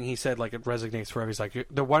one thing he said, like, it resonates forever. He's like,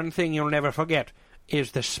 the one thing you'll never forget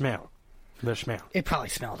is the smell. The smell. It probably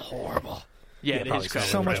smelled horrible. Yeah, Yeah, it probably is so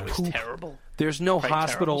crazy. much It was poop. terrible. There's no Quite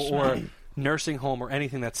hospital terrible or smell. nursing home or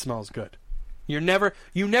anything that smells good. You never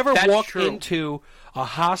That's walk true. into a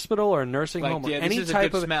hospital or a nursing Like, home or yeah, this any is a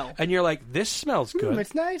type good of smell. and you're like, this smells good.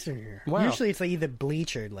 It's nice in here. Wow. Usually it's like either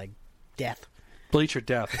bleach or like death. Bleach or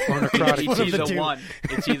death or necrotic. It's One of the either two. one.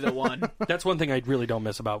 It's either one. That's one thing I really don't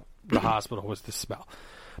miss about the hospital was the smell.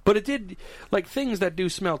 But it did, like, things that do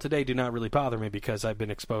smell today do not really bother me because I've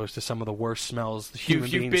been exposed to some of the worst smells human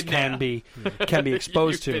You've beings been can be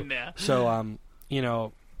exposed You've to. been there. So,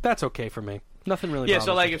 that's okay for me. Nothing really Yeah, bothers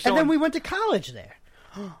so like me. if And someone then we went to college there.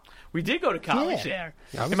 we did go to college Yeah.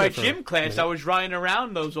 there. I was In my there for gym a class, minute. I was riding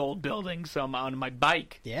around those old buildings on my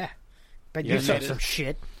bike. Yeah. But Yeah, you saw it some is.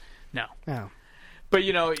 shit. No. Oh. But,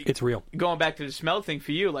 It's real. going back to the smell thing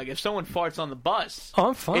for you, like if someone farts on the bus, Oh,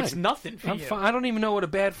 I'm fine. it's nothing for I'm you. fine. I don't even know what a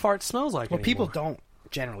bad fart smells like Well, people anymore.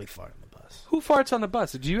 don't generally fart on the bus. Who farts on the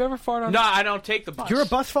bus? Did you ever fart on No, the I don't take the bus. You're a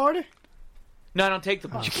bus farter? No, I don't take the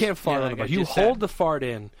bus. You can't fart Yeah, on the like I bus. You just said. hold the fart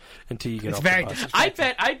in until you get It's off very the bus.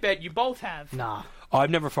 disrespectful. I bet you both have. Nah. Oh, I've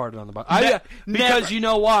never farted on the bus. Never. Because you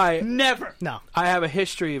know why? Never. No. I have a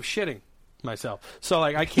history of shitting myself, so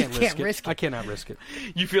like I can't can't risk it. risk it. I cannot risk it.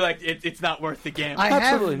 You feel like it's not worth the gamble. I have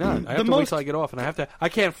Absolutely not. I have the to wait most- till I get off, and I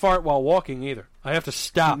can't fart while walking either. I have to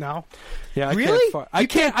stop. No. Yeah, I Really? can't fart. I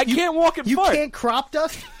can't walk and You fart. can't crop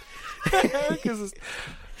dust? 'Cause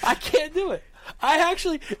I can't do it. I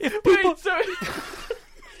actually, if people, Wait,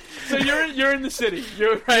 so you're in the city.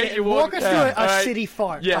 You're right. You Walk us through Yeah. a All right. city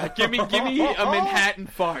fart. Yeah, give me a Manhattan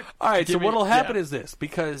fart. all right. So Give me- what'll happen yeah. is this: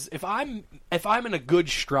 because if I'm in a good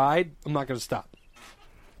stride, I'm not going to stop.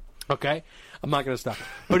 Okay, I'm not going to stop.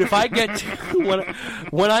 But if I get to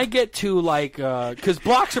when I get to like because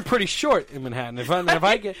blocks are pretty short in Manhattan. If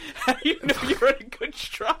I get How do you know you're in a good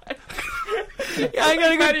stride? I got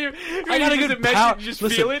a How good. do you, I got a you good just power. you just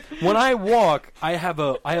Listen, feel it? when I walk, I have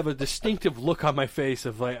a distinctive look on my face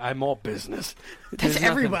of like I'm all business. There's nothing-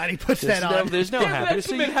 Everybody puts there's that no, on. There's no Yeah, happiness. that's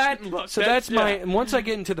the Manhattan look. So that's my. yeah. And once I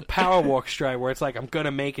get into the power walk stride, where it's like I'm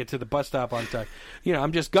gonna make it to the bus stop on time,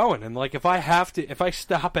 I'm just going. And like if I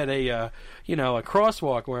stop at a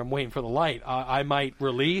crosswalk where I'm waiting for the light, I might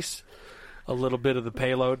release a little bit of the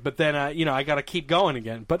payload, but then I got to keep going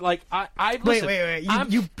again. But like I Wait, listen, wait. I'm-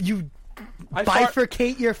 You I fart-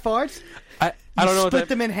 bifurcate your farts? I I don't know what Split that...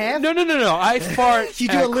 them in half? No. I fart You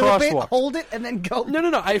do at a little bit, crosswalks. hold it, and then go.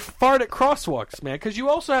 No. I fart at crosswalks, man. Because you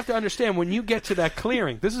also have to understand when you get to that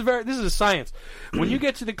clearing. This is a science. When you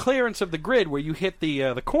get to the clearance of the grid where you hit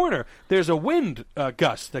the corner, there's a wind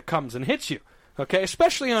gust that comes and hits you. Okay,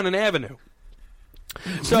 especially on an avenue.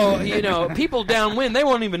 So, people downwind, they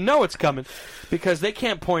won't even know it's coming because they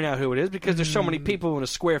can't point out who it is because there's so many people in a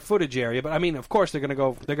square footage area. But, I mean, of course, they're going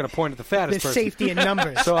to point at the fattest There's person. safety in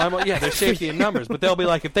numbers. So, there's safety in numbers. But they'll be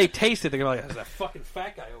like, if they taste it, they're going to be like, there's that fucking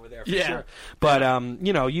fat guy over there for sure. But,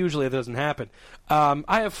 usually it doesn't happen.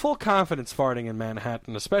 I have full confidence farting in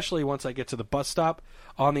Manhattan, especially once I get to the bus stop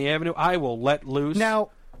on the avenue. I will let loose.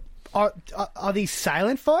 Now, are these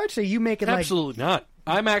silent farts, or are you making Absolutely not.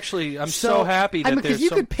 I'm so happy that because you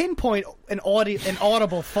could pinpoint an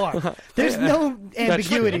audible fart. There's no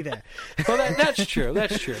ambiguity there. Well, that's true.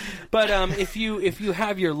 That's true. But if you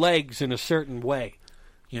have your legs in a certain way,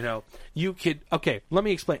 you could. Okay, let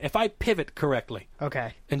me explain. If I pivot correctly,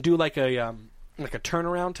 Okay. and do like a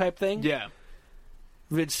turnaround type thing, Yeah.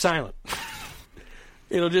 it's silent.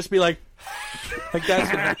 It'll just be like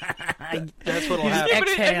that's what'll happen. Yeah, but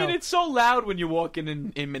Exhale. it's so loud when you walk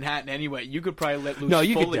in Manhattan anyway. You could probably let loose No,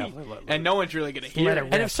 you could fully, definitely let loose. and no one's really going to hear Let it.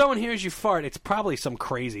 it And if someone hears you fart, it's probably some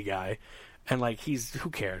crazy guy, and who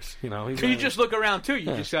cares? He's You just look around too. You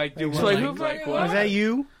just like do It's one, like, like, who- what? Was that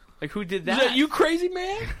you? Like who did Is that? that you, crazy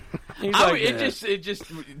man? He's I, like, it "Yeah." just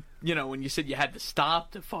when you said you had to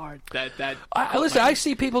stop to fart, that Listen, I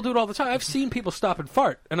see people do it all the time. I've seen people stop and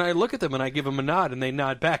fart, and I look at them and I give them a nod, and they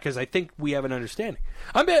nod back because I think we have an understanding.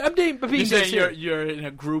 I'm being you're saying serious. you're in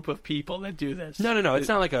a group of people that do this. No. It's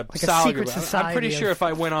not like a a solid secret group. I'm society pretty sure of if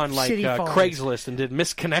I went on like shitty farts. Craigslist and did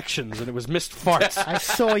misconnections and it was missed farts, I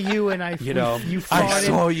saw you and I. you farted. I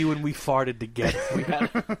saw you and we farted together.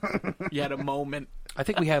 You had a moment. I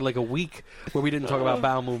think we had like a week where we didn't talk about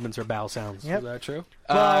bowel movements or bowel sounds. Yep. Is that true?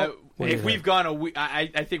 Well, what do If you we've think? gone a week, I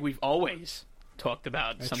think we've always talked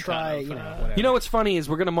about some try, kind of whatever. You know what's funny is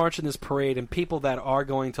we're going to march in this parade, and people that are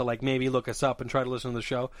going to like maybe look us up and try to listen to the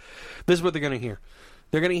show, this is what they're going to hear.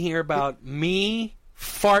 They're going to hear about me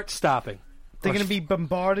fart stopping. They're going to be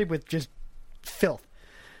bombarded with just filth.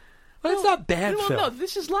 Well, it's not bad, Well, Phil. no,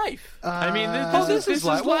 this is life. I mean, This is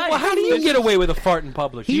life. Well, how do you get away with a fart in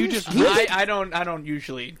public? He You was- just he was- I don't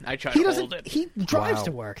usually. I try He to doesn't. hold it. He drives Wow.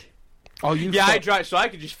 to work. oh you Yeah, I fart. drive, so I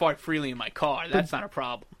could just fart freely in my car. That's not a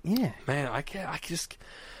problem. Yeah. Man,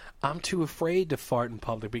 I'm too afraid to fart in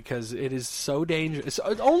public because it is so dangerous.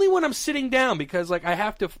 It's only when I'm sitting down because like I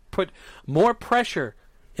have to put more pressure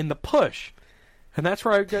in the push, and that's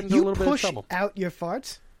where I get into a You little bit of push trouble. out your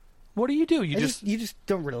farts. What do? You You just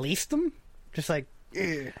don't release them. Just like.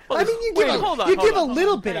 Ugh. Well, I mean, you wait, give hold on, you hold give on, a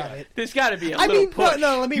little hold bit on. of it. There's got to be a I little mean, push.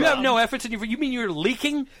 no. Let me. You have no efforts in your. You mean you're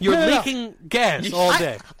leaking? You're No. leaking gas all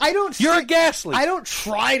day. I don't. You're a sit- gas leak. I don't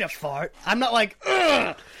try to fart. I'm not like.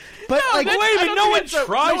 Ugh. But like, wait a I minute, don't no think one it's a-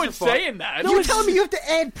 tries No to one's fart. saying that. you're telling me you have to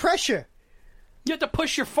add pressure. You have to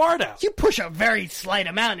push your fart out. You push a very slight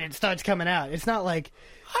amount and it starts coming out. It's not like.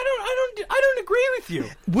 I don't agree with you.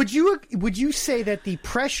 Would you say that the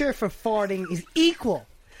pressure for farting is equal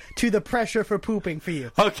to the pressure for pooping for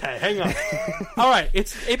you? Okay, hang on. All right,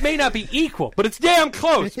 it may not be equal, but it's damn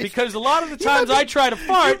close because a lot of the times I try to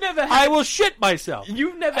fart, never had- I will shit myself.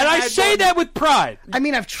 You've never and I had say one- that with pride. I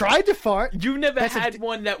mean, I've tried to fart. You never That's a had d-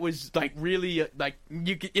 one that was like really like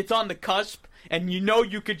it's on the cusp, and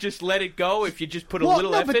you could just let it go if you just put a Well,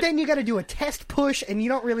 little no, effort. but then you got to do a test push, and you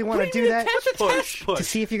don't really want to What do do you mean a that test push? to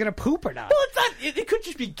see if you're gonna poop or not. Well, it's not. It could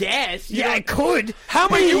just be gas. You Yeah, know? I could. How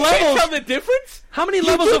many You can't levels? tell the difference. How many You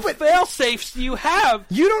levels do, of but- fail safes do you have?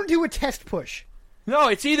 You don't do a test push. No,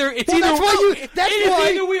 it's either Well, that's why that's it's why-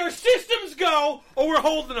 either we are systems go or we're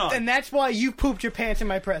holding on. And that's why you pooped your pants in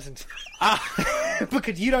my presence.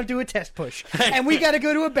 Because you don't do a test push. And we got to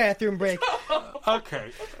go to a bathroom break.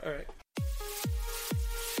 Okay, all right.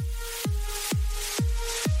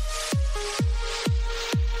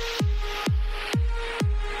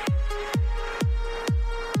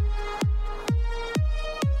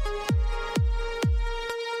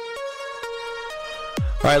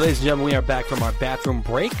 All right, ladies and gentlemen, we are back from our bathroom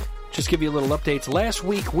break. Just give you a little updates. Last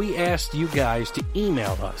week, we asked you guys to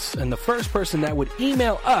email us, and the first person that would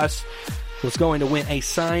email us was going to win a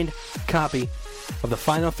signed copy of the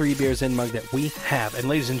final 3 Beers In mug that we have. And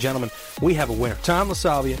ladies and gentlemen, we have a winner. Tom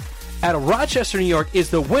LaSalvia out of Rochester, New York,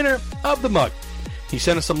 is the winner of the mug. He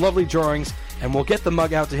sent us some lovely drawings, and we'll get the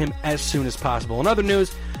mug out to him as soon as possible. In other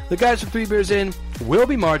news, the guys from 3 Beers In will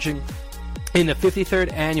be marching in the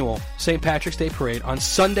 53rd Annual St. Patrick's Day Parade on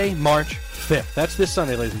Sunday, March 5th. That's this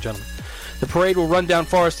Sunday, ladies and gentlemen. The parade will run down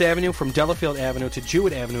Forest Avenue from Delafield Avenue to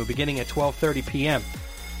Jewett Avenue beginning at 12:30 p.m.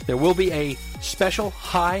 there will be a special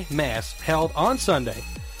high mass held on Sunday,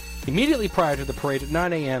 immediately prior to the parade at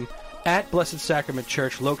 9 a.m. at Blessed Sacrament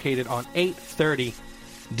Church, located on 830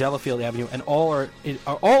 Delafield Avenue, and all are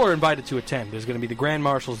invited to attend. There's going to be the Grand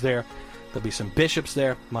Marshals there. There'll be some bishops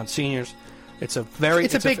there, Monsignors. It's a big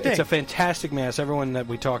thing. It's a fantastic mass. Everyone that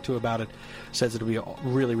we talk to about it says it'll be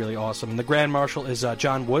really, really awesome. And the Grand Marshal is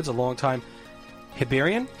John Woods, a longtime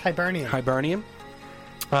Hibernian.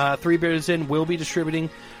 3 Beers In will be distributing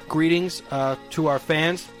greetings to our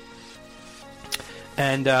fans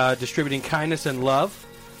and distributing kindness and love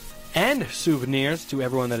and souvenirs to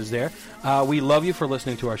everyone that is there. We love you for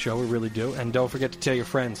listening to our show. We really do. And don't forget to tell your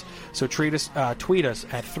friends. So tweet us at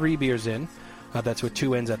 3 Beers In. That's with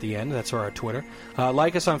 2 N's at the end. That's our Twitter.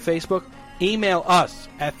 Like us on Facebook. Email us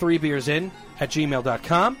at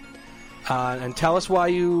 3beersin@gmail.com. And tell us why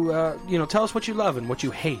tell us what you love and what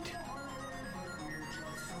you hate.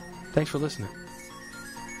 Thanks for listening.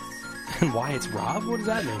 And why it's Rob? What does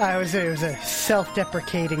that mean? It was a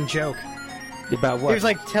self-deprecating joke. About what? It was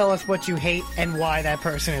like, tell us what you hate and why that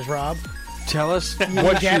person is Rob. Tell us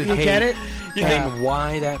what you hate. You get it? And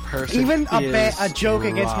why that person even is a joke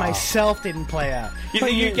Rob. against myself didn't play out. You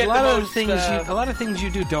think you get a lot of things you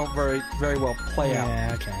do don't very well play out.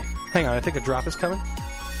 Yeah, okay. Hang on, I think a drop is coming.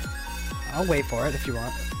 I'll wait for it if you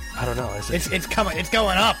want. I don't know. Is it? It's coming. It's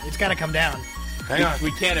going up. It's got to come down. Hang on.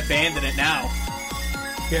 We can't abandon it now.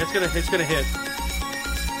 Yeah, it's gonna hit.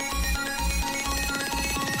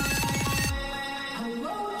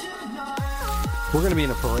 We're gonna be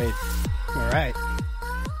in a parade. All right.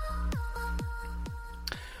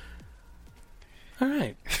 All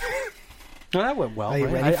right. Well, that went well. Are you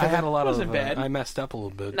Right? ready I for had that? a lot Wasn't of. bad. I messed up a little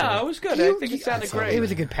bit. No, it was good. I think it sounded great. It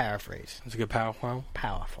was a good paraphrase. It was a good power. Wow.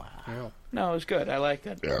 Powerful. Yeah. No, it was good. I liked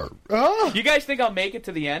it. Oh You guys think I'll make it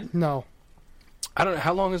to the end? no! I don't know.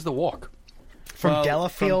 How long is the walk? From Well,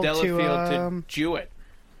 Delafield to to Jewett.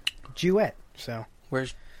 Jewett. So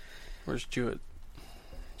Where's Jewett?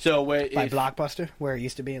 So by if, Blockbuster, where it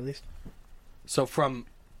used to be at least. So from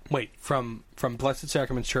Blessed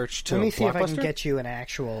Sacrament Church to Let me see if I can Blockbuster? get you an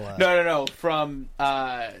actual. no, from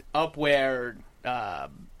up where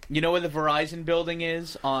you know where the Verizon building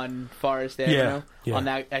is on Forest Avenue. yeah. On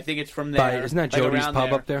that, I think it's from there. Isn't that like Jody's around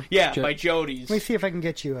pub up there? Yeah, Jo- by Jody's. Let me see if I can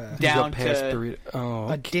get you a Down past to burrito. Oh,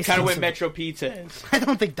 a distance. kind of where of- Metro Pizza is. I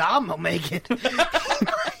don't think Dom will make it.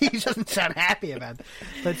 He doesn't sound happy about it.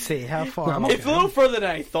 Let's see how far. No, I'm am I It's a little further than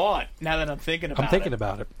I thought. Now that I'm thinking about it. I'm thinking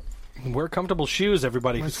about it. Wear comfortable shoes,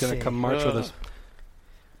 everybody Let's who's going to see. come march with us.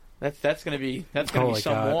 That's gonna be Oh be my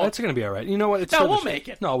some God, walk. that's going to be all right. You know what? It's No, still we'll the- make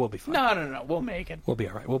it. No, we'll be fine. No, we'll make it. We'll be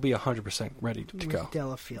all right. We'll be 100% ready to go.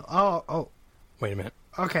 Delafield. Oh. Wait a minute.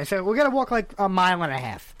 Okay, so we're gonna walk like a mile and a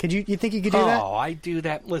half. You think you could do that? Oh, I do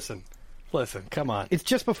that. Listen, come on. It's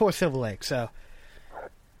just before Silver Lake, so.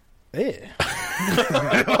 Ew.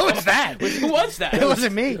 What was that? Who was that? It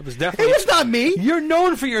wasn't me. It was definitely. It was not me. You're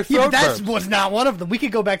known for your Yeah, throat but that burps. was not one of them. We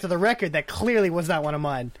could go back to the record. That clearly was not one of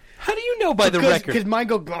mine. How do you know by the record? Because mine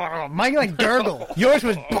go, mine like gurgle. Yours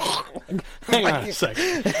was. Hang on a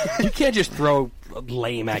second. You can't just throw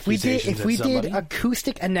lame accusations If we at somebody. did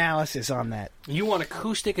acoustic analysis on that, You want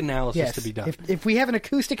acoustic analysis yes. to be done. If we have an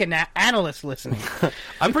acoustic analyst listening,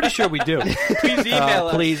 I'm pretty sure we do. Please email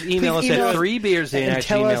us. Please email us email at us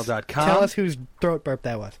 3beersin@gmail.com. tell us whose throat burp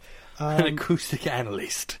that was. An acoustic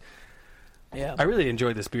analyst. Yeah. I really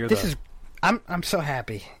enjoyed this beer, This though. is. I'm so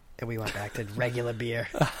happy that we went back to regular beer.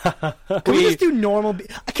 Can we just do normal beer?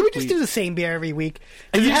 Can we just do the same beer every week?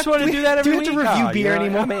 You just want to do that every week? Do we have to review Oh, beer you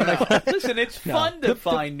know, anymore? I mean, Listen, it's fun to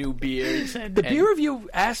find new beers. And, the beer review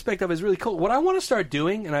aspect of it is really cool. What I want to start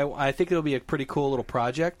doing, and I think it'll be a pretty cool little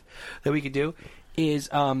project that we could do, is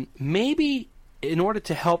maybe in order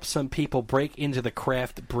to help some people break into the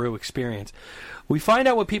craft brew experience, we find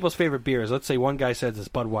out what people's favorite beer is. Let's say one guy says it's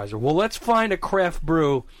Budweiser. Well, let's find a craft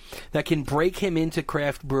brew that can break him into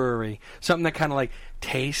craft brewery. Something that kind of like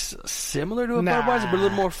tastes similar to a Nah. Budweiser, but a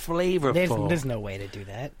little more flavorful. There's no way to do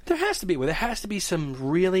that. There has to be. Well, there has to be some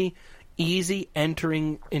really easy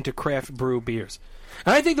entering into craft brew beers.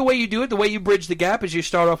 And I think the way you do it, the way you bridge the gap, is you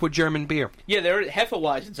start off with German beer. Yeah,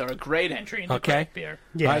 Hefeweizens are a great entry into Okay. craft beer.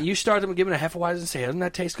 Yeah. You start them with giving a Hefeweizen and say, doesn't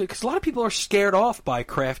that taste good? Because a lot of people are scared off by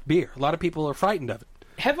craft beer. A lot of people are frightened of it.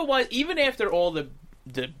 Hefeweizen, even after all the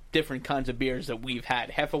different kinds of beers that we've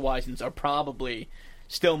had, Hefeweizens are probably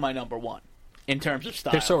still my number one in terms of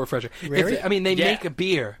style. They're so refreshing. Really? They Yeah. make a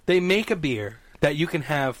beer. They make a beer that you can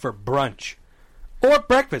have for brunch or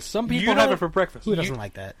breakfast. Some people You have don't- it for breakfast. Who doesn't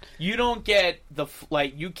like that? You don't get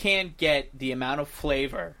you can't get the amount of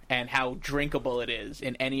flavor and how drinkable it is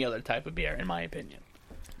in any other type of beer, in my opinion.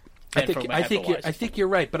 I than from a think Hefeweizen. you're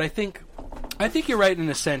right, but I think I think you're right in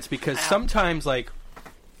a sense because sometimes, like,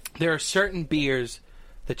 there are certain beers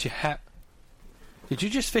that you have. Did you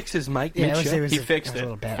just fix his mic? Yeah, mid-show? He fixed a it.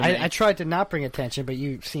 little bad. I tried to not bring attention, but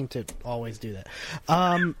you seem to always do that.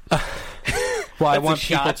 Well, I That's want a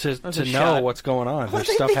people shot. to That's a know shot. what's going on. Well,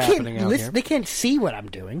 There's stuff happening out here. They can't see what I'm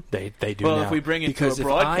doing. They do Well, now. if we bring it to because a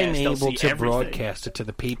broadcast, if I'm they'll able see to everything. broadcast it to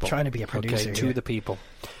the people, Trying to be a producer okay, to here. the people.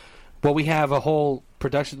 Well, we have a whole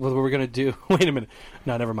production. What we're going to do? Wait a minute.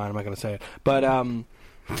 No, never mind. I'm not going to say it. But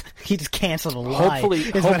He just canceled a lie. Hopefully-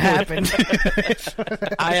 is what happened.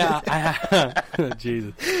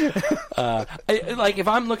 Jesus. Like if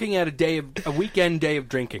I'm looking at a weekend day of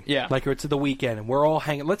drinking, Yeah. like it's the weekend and we're all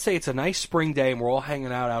hanging. Let's say it's a nice spring day and we're all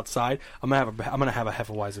hanging out outside. I'm gonna have a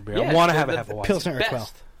Hefeweizen beer. Yeah, I want to so have a the Hefeweizen. Pilsner or Best.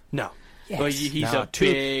 12. No. Well, he's No, a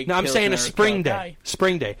big. No, I'm saying a Pilsner spring day. guy.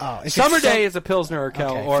 Spring day. Oh, if it's Summer some- day is a Pilsner or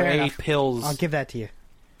Kel Okay, or fair a enough. Pils. I'll give that to you.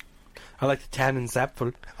 I like the Tannen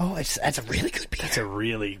Zapfel. Oh, that's a really good beer. It's a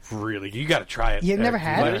really, really. You got to try it. You've never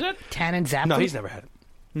had What it? is it? Tannin Zapfel? No, he's never had it.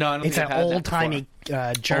 No, I don't It's think an I've had that old-timey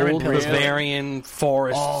German Old Pilsner. Bavarian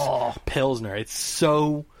Forest Oh. Pilsner. It's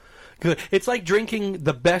so good. It's like drinking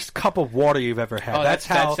the best cup of water you've ever had. Oh, that's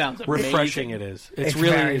that how sounds refreshing amazing. it is. It's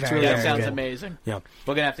really, very, it's very, really That very sounds good. amazing. Yeah.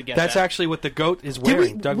 We're gonna have to get That's that. actually what the goat is Did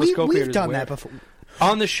wearing. Douglas Goatbeard we've is done wearing. that before.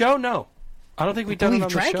 On the show, no. I don't think we've done We've it on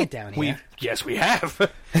the drank show. it down here. Yes, we have.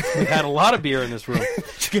 We've had a lot of beer in this room.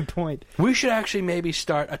 That's a good point. We should actually maybe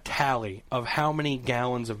start a tally of how many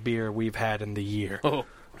gallons of beer we've had in the year. Oh.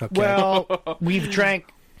 Okay. Well, we've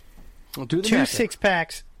drank We'll do the 2 math.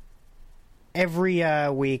 6-packs every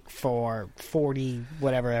week for 40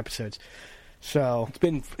 whatever episodes. So,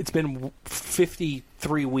 It's been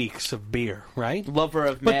 53 weeks of beer, right? Lover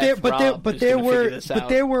of but math, there Rob is gonna figure this out.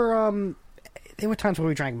 there were times where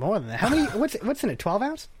we drank more than that. How many? What's in it? 12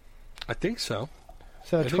 ounce? I think so.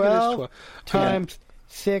 So I think it is 12 12. times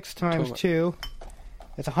 6 times 12. 2.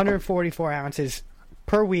 That's 144 ounces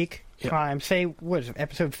per week. Yep. Times, say, what is it?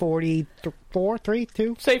 Episode 44, 3,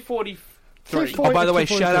 2? Say 43. Say 40. Oh, by the way,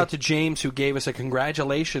 43. shout out to James who gave us a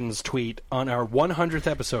congratulations tweet on our 100th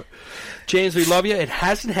episode. James, we love you. It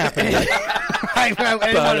hasn't happened yet. I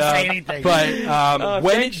didn't want to say anything. But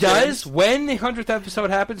when thanks, it does, James. when the 100th episode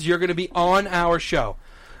happens, you're going to be on our show.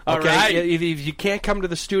 All Okay? right. If you can't come to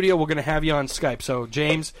the studio, we're going to have you on Skype. So,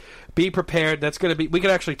 James, be prepared. That's going to be. We can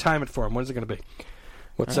actually time it for him. When is it going to be?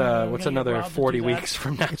 What's another Rob to 40 do that. weeks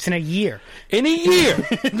from now? It's in a year. In a year.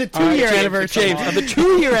 The All right, 2-year James, anniversary. James, on the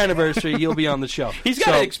 2-year anniversary, you'll be on the show. He's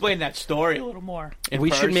got to So, explain that story a little more. in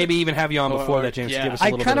we should person. maybe even have you on before Or- that, James, to yeah. give us a I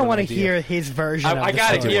little kind bit of of want an to idea. hear his version of I the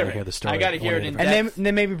got to story. hear wanna it. hear the story. I got to hear it in And depth.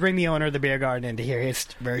 then maybe bring the owner of the beer garden in to hear his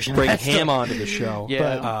version. Bring of that him story. onto the show.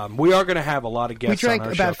 Yeah. We are going to have a lot of We guests drank on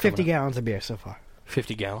our show about 50 coming up. gallons of beer so far.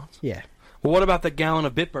 50 gallons? Yeah. Well, what about the gallon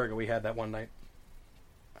of Bitburger we had that one night?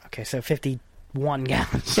 Okay, so 51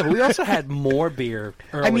 gallons. Yeah, but we also had more beer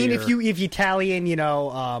earlier. I mean, if you tally in,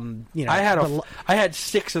 I had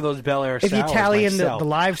 6 of those Bel Air if you sours tally in the myself.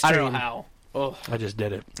 live I stream, don't know how. Oh. I just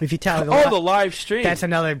did it. if you tally the, The live stream. that's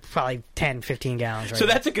another probably 10, 15 gallons. Right So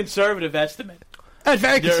now. that's a conservative estimate. That's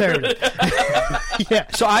very conservative. Yeah.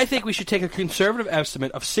 So I think we should take a conservative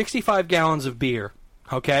estimate of 65 gallons of beer.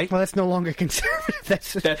 Okay? Well, that's no longer conservative.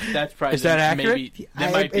 That's probably Is that accurate? Maybe,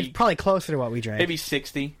 that might it's be probably closer to what we drank. maybe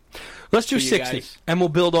 60. Let's do for you 60, guys. and we'll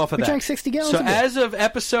build off of We that. drank 60 gallons So of beer. as of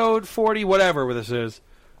episode 40, whatever this is,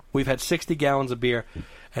 we've had 60 gallons of beer,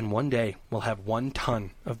 and one day we'll have 1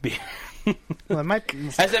 ton of beer. Well, it might How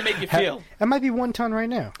does that make you feel? that might be 1 ton right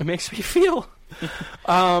now. It makes me feel.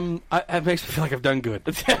 It makes me feel like I've done good.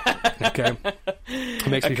 Okay, it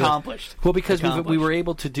makes me feel. Accomplished. Well, because we Accomplished. were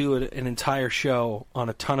able to do an entire show on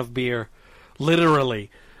a ton of beer, literally,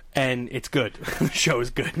 and it's good. The show is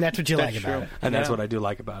good, And that's what you That's like about true. it. and that's Yeah. what I do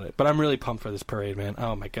like about it. But I'm really pumped for this parade, man.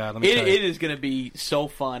 Oh my god, let me It, tell you. it is going to be so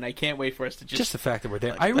fun. I can't wait for us to Just the fact that we're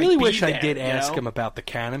there. like- I really like, be wish I there, did you ask know? him about the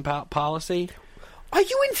cannon policy. Are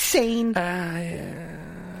you insane?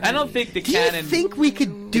 I don't think the Do canon. you think we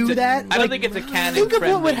could do that? I don't Like, think it's a canon. think of what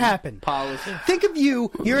would friendly happen. Policy. Think of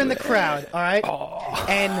you're in the crowd, all right? Oh.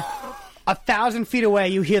 And 1,000 feet away,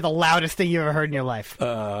 you hear the loudest thing you ever heard in your life.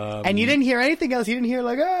 And you didn't hear anything else. You didn't hear,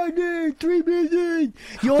 like, oh, dude, 3 beers in.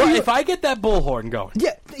 Well, if I get that bullhorn going.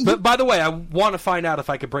 Yeah, But by the way, I want to find out if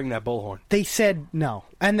I could bring that bullhorn. they said no.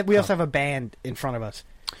 And we also have a band in front of us.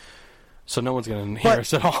 So no one's going to hear But-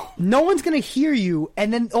 us at all. No one's going to hear you,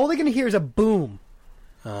 and then all they're going to hear is a boom.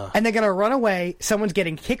 And they're going to run away. Someone's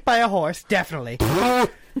getting kicked by a horse, definitely.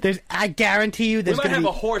 I guarantee you We there's might going have to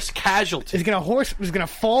a be... horse casualty. There's going to horse is going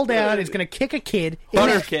to fall down. It's going to kick a kid.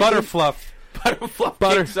 Butterfluff. Butterfluff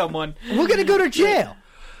Butter- kick someone. We're going to go to jail.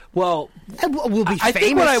 Well, And we'll be I famous.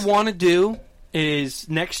 think what I want to do is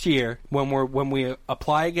next year when we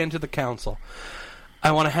apply again to the council,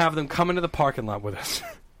 I want to have them come into the parking lot with us.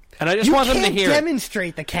 And I just want them to hear it.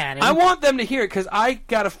 Demonstrate the cannon. I want them to hear it because I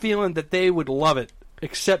got a feeling that they would love it,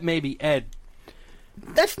 except maybe Ed.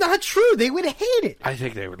 That's not true. They would hate it. I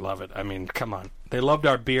think they would love it. I mean, come on. They loved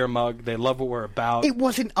our beer mug. They love what we're about. It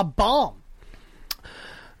wasn't a bomb.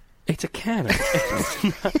 It's a cannon.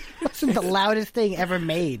 It wasn't the loudest thing ever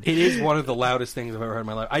made. It is one of the loudest things I've ever heard in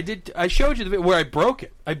my life. I showed you the video where I broke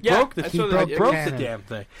it. I broke the damn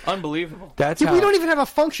thing. Unbelievable. That's Dude, how. we don't even have a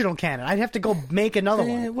functional cannon. I'd have to go make another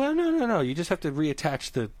one. Well, no. You just have to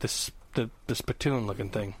reattach the spittoon looking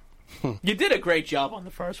thing. You did a great job on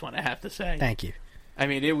the first one, I have to say. Thank you. I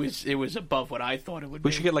mean, it was above what I thought it would be.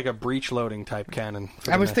 We should get like a breech loading type cannon.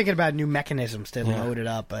 I was thinking about new mechanisms to load it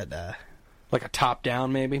up, but like a top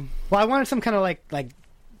down maybe. Well, I wanted some kind of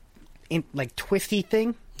like twisty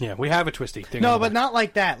thing. Yeah, we have a twisty thing. No, but not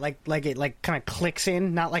like that. Like it kind of clicks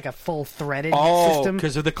in, not like a full threaded system. system.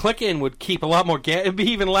 Because the click in would keep a lot more gas. It'd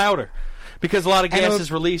be even louder. Because a lot of gas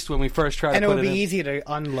is released when we first try to put it in. And it would be easier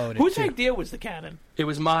to unload it. Whose idea was the cannon? It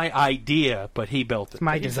was my idea, but he built it. It's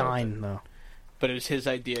my design, though. But it was his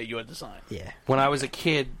idea, your design. Yeah. When I was a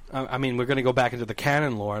kid, I mean, we're going to go back into the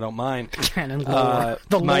cannon lore. I don't mind. Cannon lore.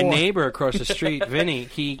 My neighbor across the street, Vinny,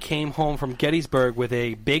 he came home from Gettysburg with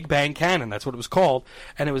a Big Bang cannon. That's what it was called.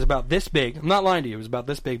 And it was about this big. I'm not lying to you. It was about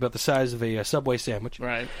this big, about the size of a Subway sandwich.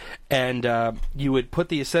 Right. And you would put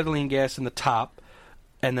the acetylene gas in the top,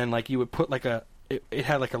 and then you would put it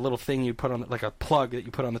had like a little thing you put on, like a plug that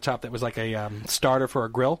you put on the top that was like a starter for a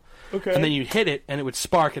grill. Okay. And then you hit it, and it would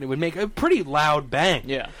spark, and it would make a pretty loud bang.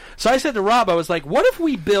 Yeah. So I said to Rob, I was like, what if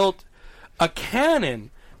we built a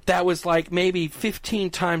cannon that was like maybe 15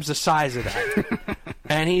 times the size of that?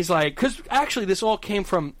 And he's like, because actually this all came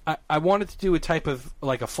from, I wanted to do a type of,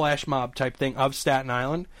 like a flash mob type thing of Staten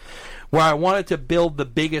Island, where I wanted to build the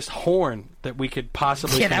biggest horn that we could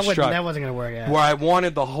possibly construct. That wasn't going to work out. Where I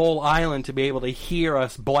wanted the whole island to be able to hear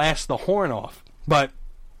us blast the horn off. But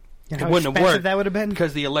it wouldn't have worked. That would have been?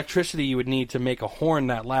 Because the electricity you would need to make a horn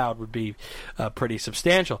that loud would be pretty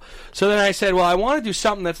substantial. So then I said, well, I want to do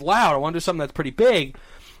something that's loud. I want to do something that's pretty big.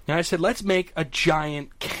 And I said, let's make a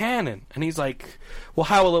giant cannon. And he's like, well,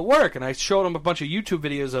 how will it work? And I showed him a bunch of YouTube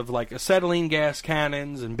videos of like acetylene gas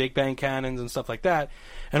cannons and Big Bang cannons and stuff like that.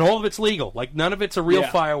 And all of it's legal. Like, none of it's a real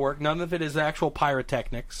firework. None of it is actual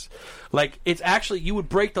pyrotechnics. Like, it's actually, you would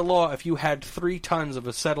break the law if you had 3 tons of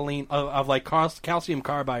acetylene, of like calcium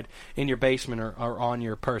carbide in your basement or on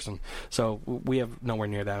your person. So we have nowhere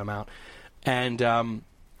near that amount. And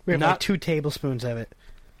we have like 2 tablespoons of it.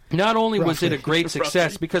 Not only was it a great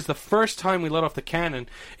success, because the first time we let off the cannon,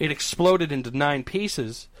 it exploded into 9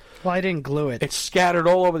 pieces. Well, I didn't glue it. It scattered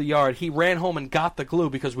all over the yard. He ran home and got the glue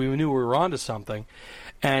because we knew we were onto something.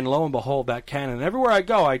 And lo and behold, that cannon. Everywhere I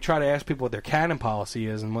go, I try to ask people what their cannon policy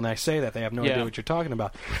is, and when I say that, they have no idea what you're talking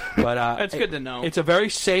about. But that's good to know. It's a very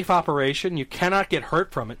safe operation. You cannot get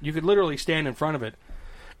hurt from it. You could literally stand in front of it,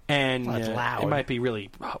 and it's loud. It might be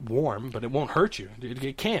really warm, but it won't hurt you.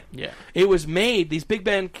 It can't. Yeah. It was made. These Big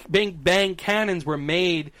Bang cannons were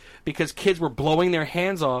made because kids were blowing their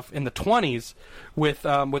hands off in the 20s with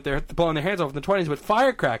blowing their hands off in the 20s with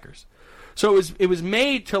firecrackers. So it was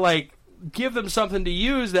made to like give them something to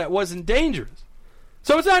use that wasn't dangerous.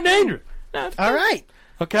 So it's not dangerous. All right.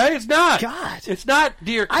 Okay, it's not. God. It's not,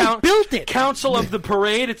 dear I built it. Council of the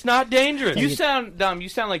Parade. It's not dangerous. You sound, Dom, you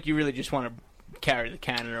sound like you really just want to carry the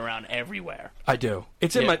cannon around everywhere. I do.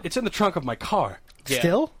 It's in the trunk of my car. Yeah.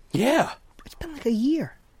 Still? Yeah. It's been like a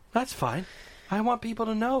year. That's fine. I want people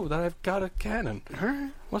to know that I've got a cannon. Huh?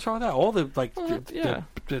 What's wrong with that? All the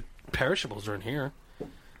the perishables are in here.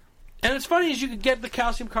 And it's funny is you could get the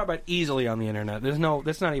calcium carbide easily on the internet. That's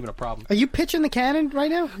not even a problem. Are you pitching the cannon right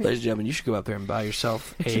now? Ladies and gentlemen, you should go out there and buy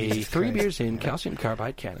yourself a 3 beers in calcium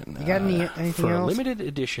carbide cannon. You got anything for else? A limited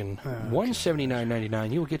edition,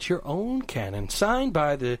 $179.99. You will get your own cannon signed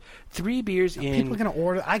by the 3 beers in. People are gonna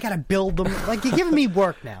order. I gotta build them. Like, you're giving me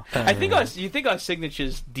work now. You think our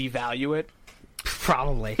signatures devalue it?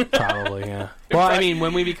 Probably, yeah. Well, I mean,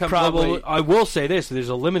 when we become global, I will say this: there's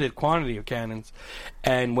a limited quantity of cannons,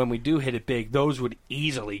 and when we do hit it big, those would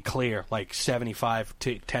easily clear like $75,000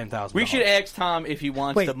 to $10,000. We should ask Tom if he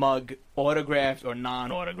wants the mug autographed or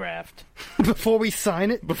non-autographed before we sign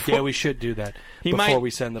it. Yeah, we should do that before we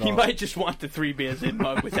send it off. He might just want the 3 beers in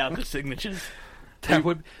mug without the signatures. That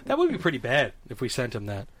would be pretty bad if we sent him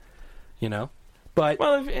that, you know. But,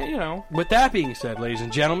 well, if. With that being said, ladies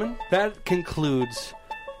and gentlemen, that concludes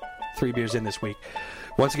 3 Beers In this week.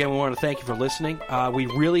 Once again, we want to thank you for listening. We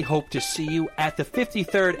really hope to see you at the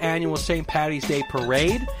 53rd Annual St. Paddy's Day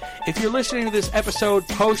Parade If you're listening to this episode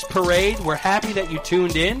post-parade, we're happy that you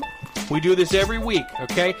tuned in. We do this every week,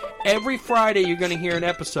 okay? Every Friday you're going to hear an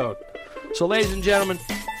episode. So, ladies and gentlemen,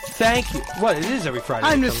 thank you. What? It is every Friday.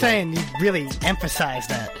 I'm just saying, you really emphasize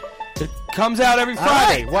that. It comes out every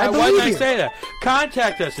Friday. Right, Why didn't I you. say that?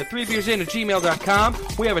 Contact us at 3beersin@gmail.com.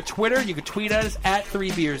 We have a Twitter. You can tweet at us at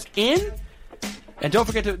 3beersin. And don't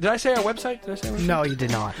forget to... Did I say our website? Did I say our website? No, you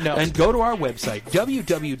did not. No. And go to our website,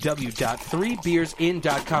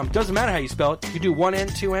 www.3beersin.com. Doesn't matter how you spell it. You do one N,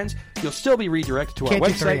 two N's, you'll still be redirected to Can't our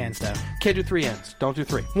do website. 3 N's, though. Can't do 3 N's. Don't do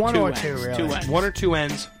 3. One Two or N's, 2, really. 2 N's. 1 or 2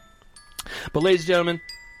 N's. But, ladies and gentlemen,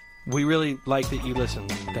 we really like that you listen.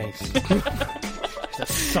 Thanks. The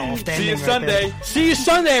soft See ending you right Sunday. there. See you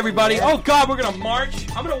Sunday, everybody. Oh, God, we're going to march.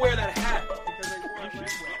 I'm going to wear that hat.